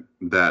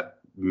that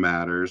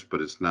matters,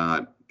 but it's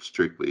not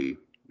strictly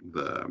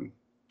the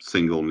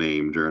single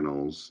name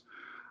journals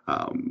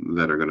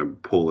that are going to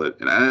pull it.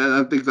 And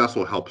I think that's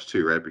what helps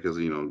too, right? Because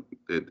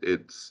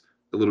it's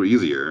a little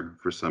easier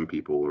for some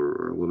people,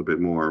 or a little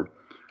bit more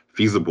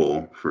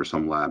feasible for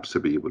some labs to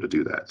be able to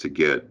do that, to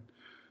get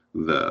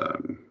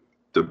the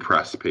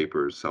press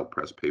papers, Cell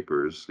Press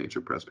papers,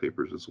 Nature Press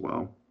papers as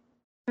well.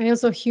 I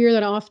also hear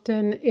that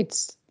often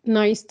it's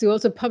nice to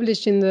also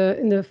publish in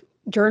the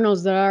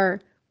journals that are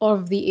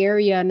of the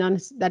area, and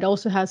that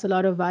also has a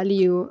lot of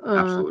value.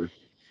 Absolutely.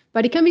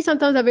 But it can be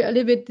sometimes a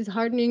little bit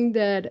disheartening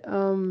that,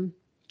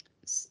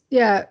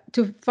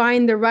 to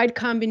find the right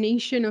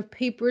combination of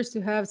papers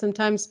to have.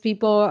 Sometimes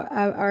people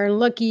are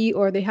unlucky,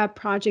 or they have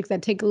projects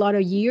that take a lot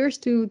of years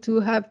to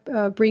have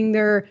bring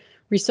their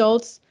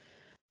results.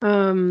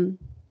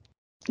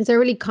 It's a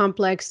really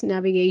complex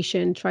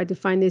navigation. Try to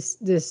find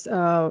this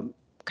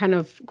kind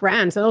of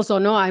grants. I also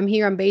know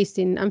I'm based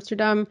in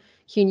Amsterdam.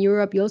 Here in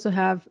Europe, you also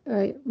have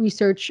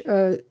research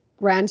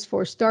grants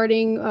for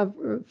starting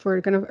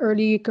for kind of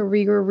early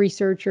career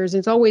researchers.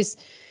 It's always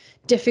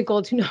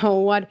difficult to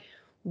know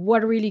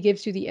what really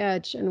gives you the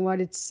edge and what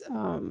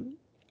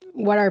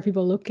are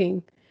people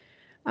looking.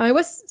 It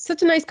was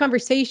such a nice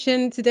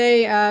conversation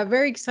today.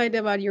 Very excited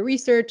about your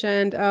research,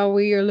 and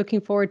we are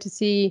looking forward to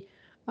see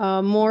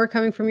more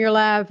coming from your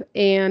lab.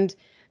 And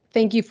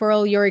thank you for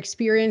all your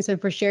experience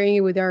and for sharing it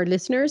with our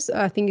listeners.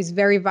 I think it's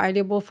very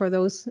valuable for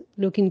those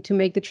looking to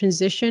make the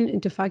transition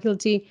into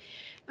faculty.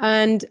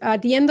 And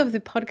at the end of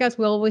the podcast,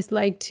 we always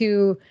like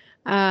to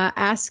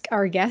ask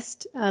our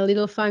guest a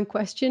little fun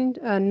question,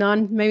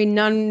 maybe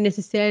non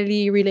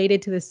necessarily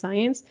related to the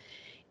science.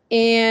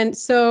 And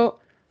so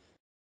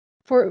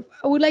I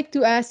would like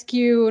to ask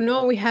you,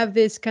 we have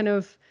this kind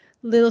of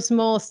little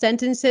small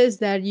sentences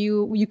that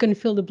you can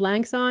fill the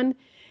blanks on.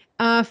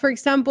 For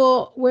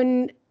example,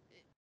 when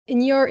in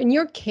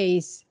your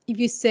case, if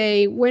you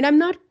say, when I'm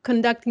not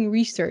conducting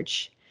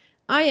research,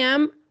 I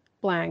am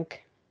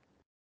blank.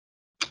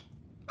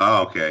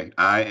 Oh, okay.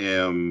 I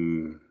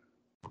am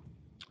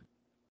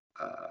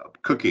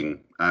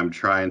cooking. I'm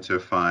trying to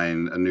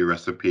find a new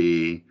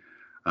recipe.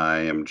 I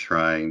am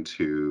trying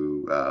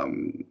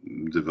to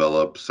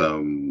develop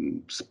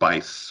some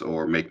spice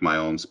or make my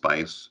own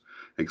spice,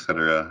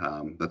 etc.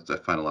 I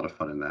find a lot of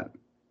fun in that.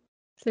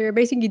 So you're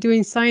basically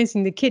doing science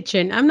in the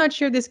kitchen. I'm not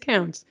sure this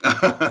counts.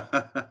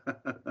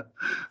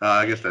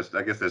 I guess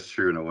that's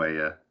true in a way,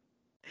 yeah.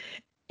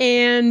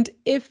 And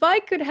if I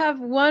could have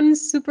one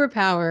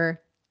superpower,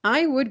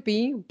 I would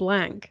be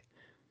blank.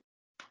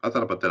 I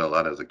thought about that a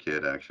lot as a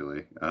kid,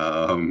 actually.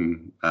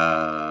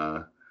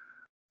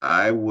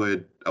 I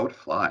would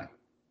fly.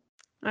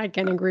 I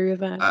can agree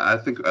with that. I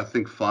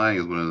think flying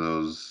is one of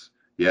those.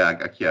 Yeah, I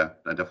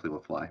definitely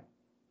will fly.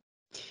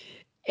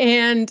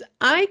 And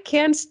I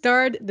can't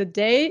start the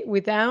day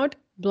without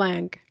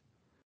blank.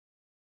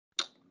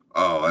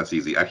 Oh, that's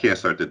easy. I can't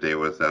start the day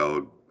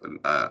without an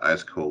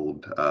ice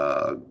cold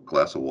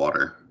glass of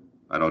water.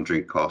 I don't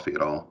drink coffee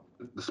at all.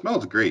 The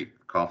smell's great,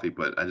 coffee,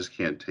 but I just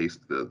can't taste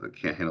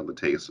can't handle the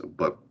taste.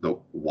 But the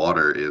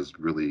water is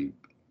really,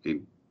 it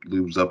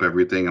lubes up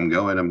everything. I'm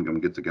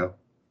good to go.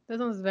 That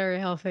sounds very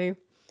healthy.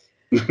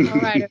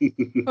 All right.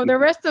 For the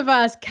rest of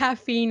us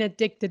caffeine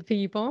addicted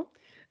people,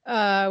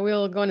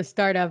 we're going to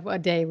start off a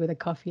day with a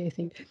coffee, I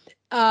think.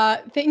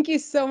 Thank you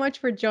so much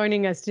for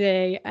joining us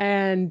today.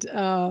 And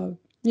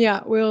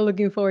we're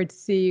looking forward to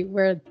see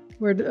where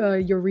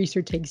your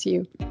research takes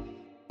you.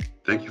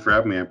 Thank you for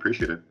having me. I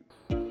appreciate it.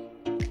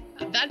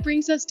 That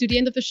brings us to the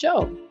end of the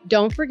show.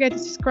 Don't forget to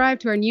subscribe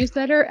to our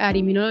newsletter at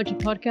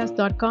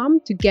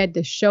immunologypodcast.com to get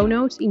the show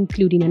notes,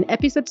 including an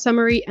episode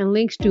summary and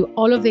links to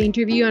all of the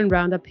interview and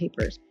roundup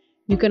papers.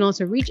 You can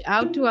also reach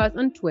out to us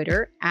on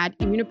Twitter at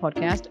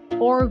Immunopodcast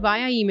or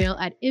via email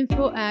at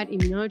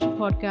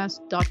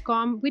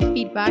info@immunologypodcast.com with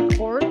feedback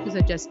or to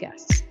suggest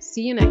guests.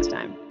 See you next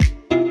time.